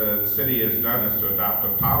the city has done is to adopt a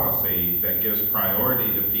policy that gives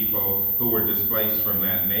priority to people who were displaced from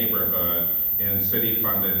that neighborhood in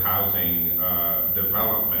city-funded housing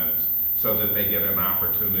development, so that they get an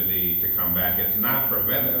opportunity to come back. It's not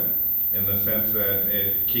preventive in the sense that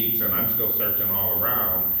it keeps, and I'm still searching all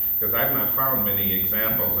around, because I've not found many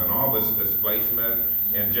examples in all this displacement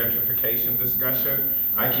and gentrification discussion.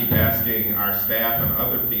 I keep asking our staff and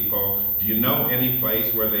other people, do you know any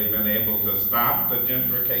place where they've been able to stop the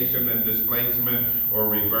gentrification and displacement or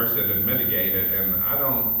reverse it and mitigate it? And I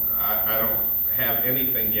don't have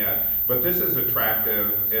anything yet. But this is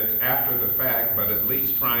attractive. It's after the fact, but at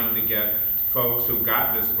least trying to get folks who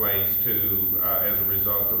got displaced to, as a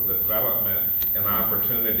result of the development, an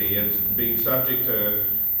opportunity. It's being subject to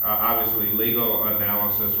obviously legal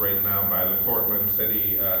analysis right now by the Portland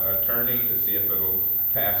City Attorney to see if it'll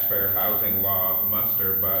pass fair housing law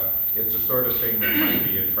muster, but it's the sort of thing that might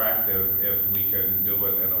be attractive if we can do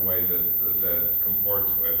it in a way that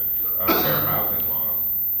comports with fair housing laws.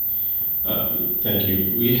 Thank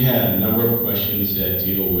you. We had a number of questions that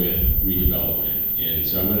deal with redevelopment, and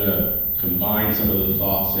so I'm going to combine some of the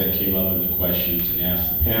thoughts that came up in the questions and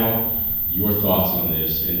ask the panel your thoughts on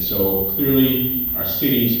this. And so clearly, our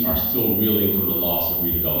cities are still reeling from the loss of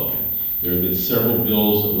redevelopment. There have been several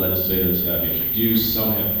bills that legislators have introduced,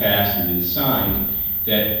 some have passed and been signed,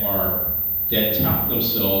 that tout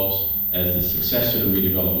themselves as the successor to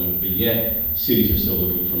redevelopment, but yet cities are still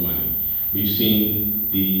looking for money. We've seen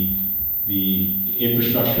the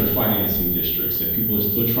infrastructure financing districts that people are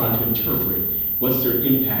still trying to interpret what's their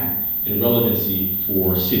impact and relevancy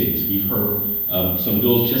for cities. We've heard some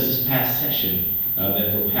bills just this past session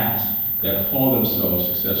that were passed that call themselves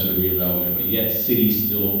successor to redevelopment, but yet cities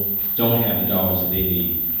still don't have the dollars that they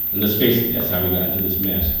need. And let's face it, that's how we got into this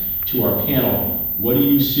mess. To our panel, what do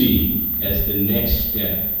you see as the next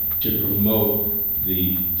step to promote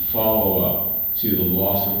the follow-up to the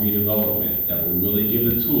loss of redevelopment that will really give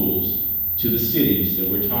the tools to the cities that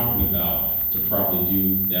we're talking about to properly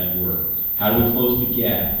do that work? How do we close the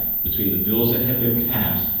gap between the bills that have been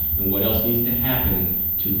passed and what else needs to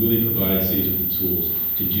happen to really provide cities with the tools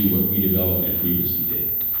to do what redevelopment previously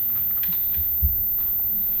did?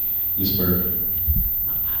 Ms. Berger.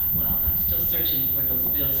 Well, I'm still searching for those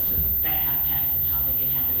bills that have passed and how they can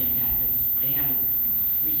have an impact, because they haven't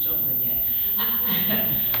reached Oakland yet.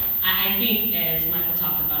 I think, as Michael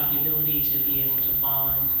talked about, the ability to be able to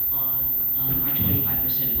bond on our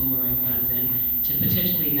 25% boomerang funds and to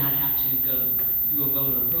potentially not have to go through a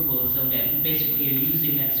vote of approval, so that we basically are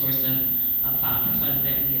using that source of funds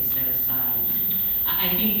that we have set aside. I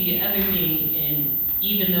think the other thing, and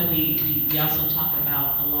even though we also talk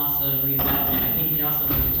about the loss of redevelopment, I think we also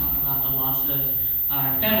need to talk about the loss of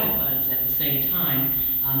our federal funds at the same time.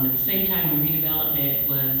 At the same time when redevelopment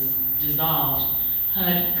was dissolved,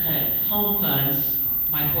 HUD cut home funds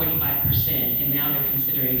by 45%, and now they're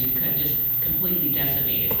considering to cut, just completely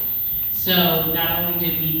decimated. So not only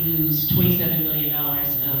did we lose $27 million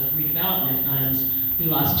of redevelopment funds, we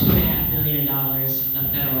lost $2.5 million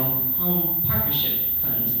of federal home partnership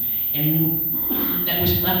funds, and that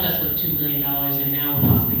which left us with $2 million, and now we're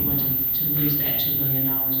possibly going to lose that $2 million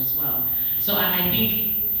as well. So I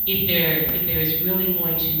think if there is really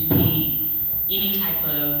going to be any type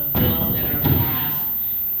of bills that are passed,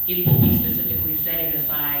 it will be specifically setting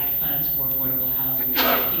aside funds for affordable housing.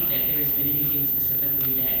 I don't think that there's been anything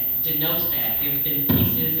specifically that denotes that. There have been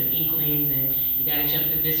pieces and inklings, and you got to jump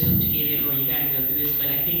through this hoop to get it, or you got to go through this. But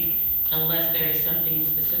I think unless there is something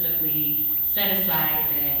specifically set aside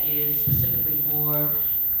that is specifically for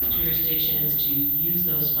jurisdictions to use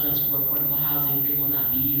those funds for affordable housing, they will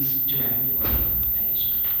not be used directly for that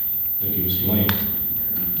issue. Thank you, Mr. Lane.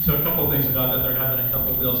 So a couple of things about that. There have been a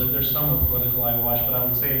couple of bills. There's somewhat political, I watch, but I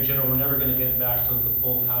would say in general, we're never going to get back to the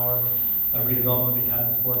full power of redevelopment we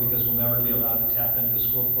had before, because we'll never be allowed to tap into the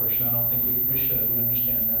school portion. I don't think we should. We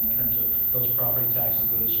understand that in terms of those property taxes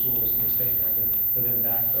go to schools and the state had to then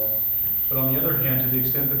backfill. But on the other hand, to the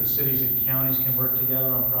extent that the cities and counties can work together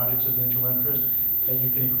on projects of mutual interest, that you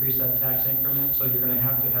can increase that tax increment. So you're going to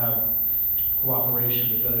have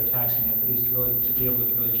cooperation with other taxing entities to be able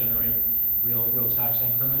to really generate real tax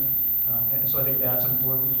increment. And so I think that's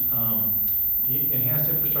important. The enhanced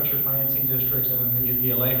infrastructure financing districts and then the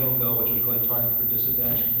Alejo bill, which was really targeted for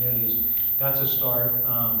disadvantaged communities, that's a start.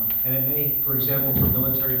 And it may, for example, for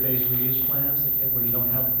military-based reuse plans, where you don't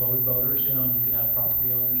have voted voters, you can have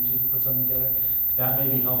property owners to put something together. That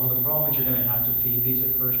may be helpful. The problem is you're going to have to feed these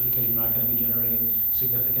at first because you're not going to be generating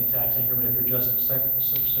significant tax increment. If you're just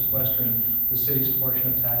sequestering the city's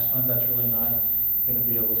portion of tax funds, that's really not going to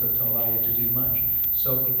be able to allow you to do much.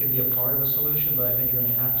 So it can be a part of a solution, but I think you're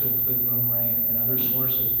going to have to include boomerang and other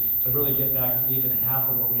sources to really get back to even half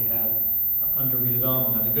of what we had under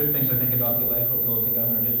redevelopment. Now, the good things I think about the Alejo bill that the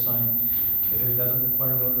governor did sign is that it doesn't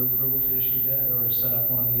require voter approval to issue debt or to set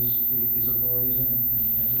up one of these authorities and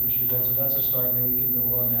to issue debt. So that's a start. Maybe we can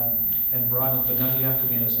build on that and broaden it. But now you have to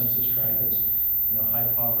be in a census tract that's, you know, high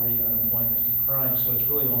poverty, unemployment, and crime. So it's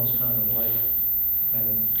really almost kind of like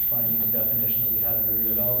finding the definition that we had under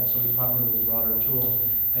redevelopment. So we probably need a little broader tool.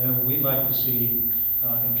 And then what we'd like to see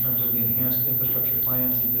in terms of the enhanced infrastructure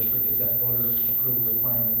financing district is that voter approval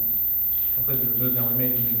requirement completely removed. Now, we may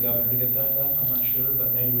need a new governor to get that done, I'm not sure,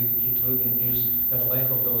 but maybe we could keep moving and use that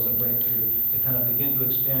Alejo bill as a breakthrough to kind of begin to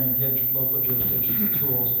expand and give local jurisdictions the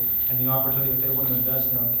tools and the opportunity, if they want to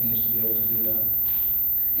invest in their own communities, to be able to do that.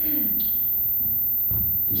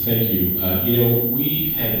 Thank you. You know,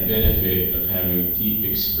 we've had the benefit of having deep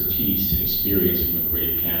expertise and experience from a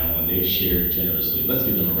great panel, and they've shared generously. Let's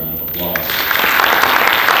give them a round of applause.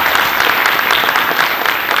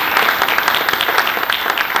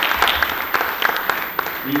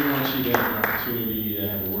 We want you to have an opportunity to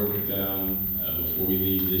have a word with them before we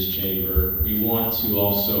leave this chamber. We want to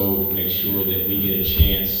also make sure that we get a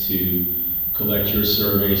chance to collect your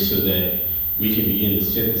survey so that we can begin to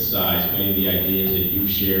synthesize many of the ideas that you've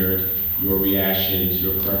shared, your reactions,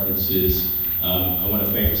 your preferences. I want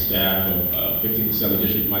to thank the staff of 15th Assembly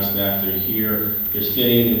District, my staff. They're here. They're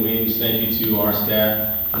standing in the wings. Thank you to our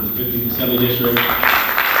staff from the 15th Assembly District.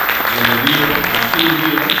 And our team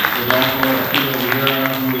here is also Peter Rivera,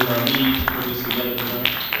 who is our lead for this together tonight.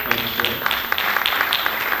 Thank you, sir.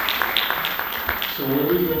 So where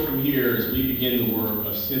we go from here is we begin the work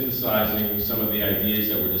of synthesizing some of the ideas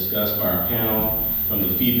that were discussed by our panel, from the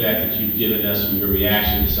feedback that you've given us, from your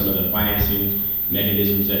reaction to some of the financing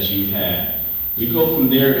mechanisms that you've had. We go from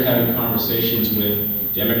there to having conversations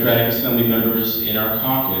with Democratic Assembly members in our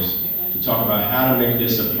caucus to talk about how to make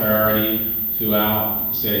this a priority throughout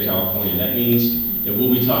the state of California. That means that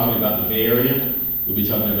we'll be talking about the Bay Area, we'll be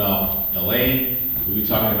talking about LA, we'll be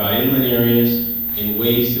talking about inland areas in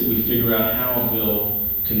ways that we figure out how a bill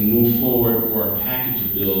can move forward, or a package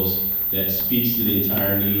of bills that speaks to the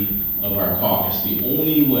entire need of our caucus. The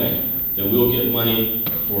only way that we'll get money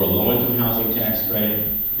for a low-income housing tax credit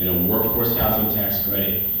and a workforce housing tax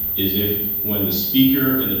credit is if, when the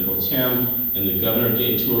speaker and the pro tem and the governor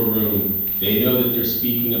get into a room, they know that they're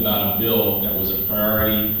speaking about a bill that was a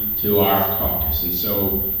priority to our caucus. And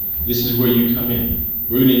so this is where you come in.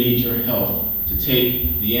 We're going to need your help to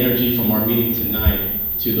take the energy from our meeting tonight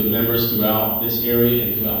to the members throughout this area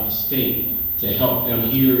and throughout the state to help them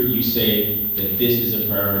hear you say that this is a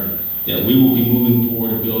priority, that we will be moving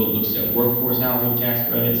forward a bill that looks at workforce housing tax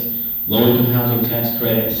credits, low-income housing tax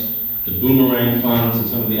credits, the boomerang funds, and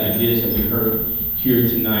some of the ideas that we heard here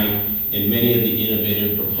tonight, and many of the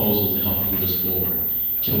innovative proposals to help move us forward.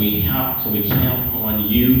 Can we count on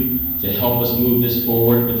you to help us move this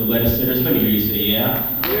forward with the legislators? Let me hear you say,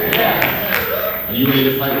 yeah. Yeah. Are you ready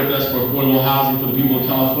to fight with us for affordable housing for the people of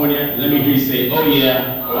California? Let me hear you say, oh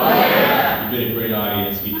yeah. Oh yeah. You've been a great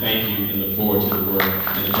audience. We thank you and look forward to the work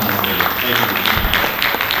and the conversation. Thank you.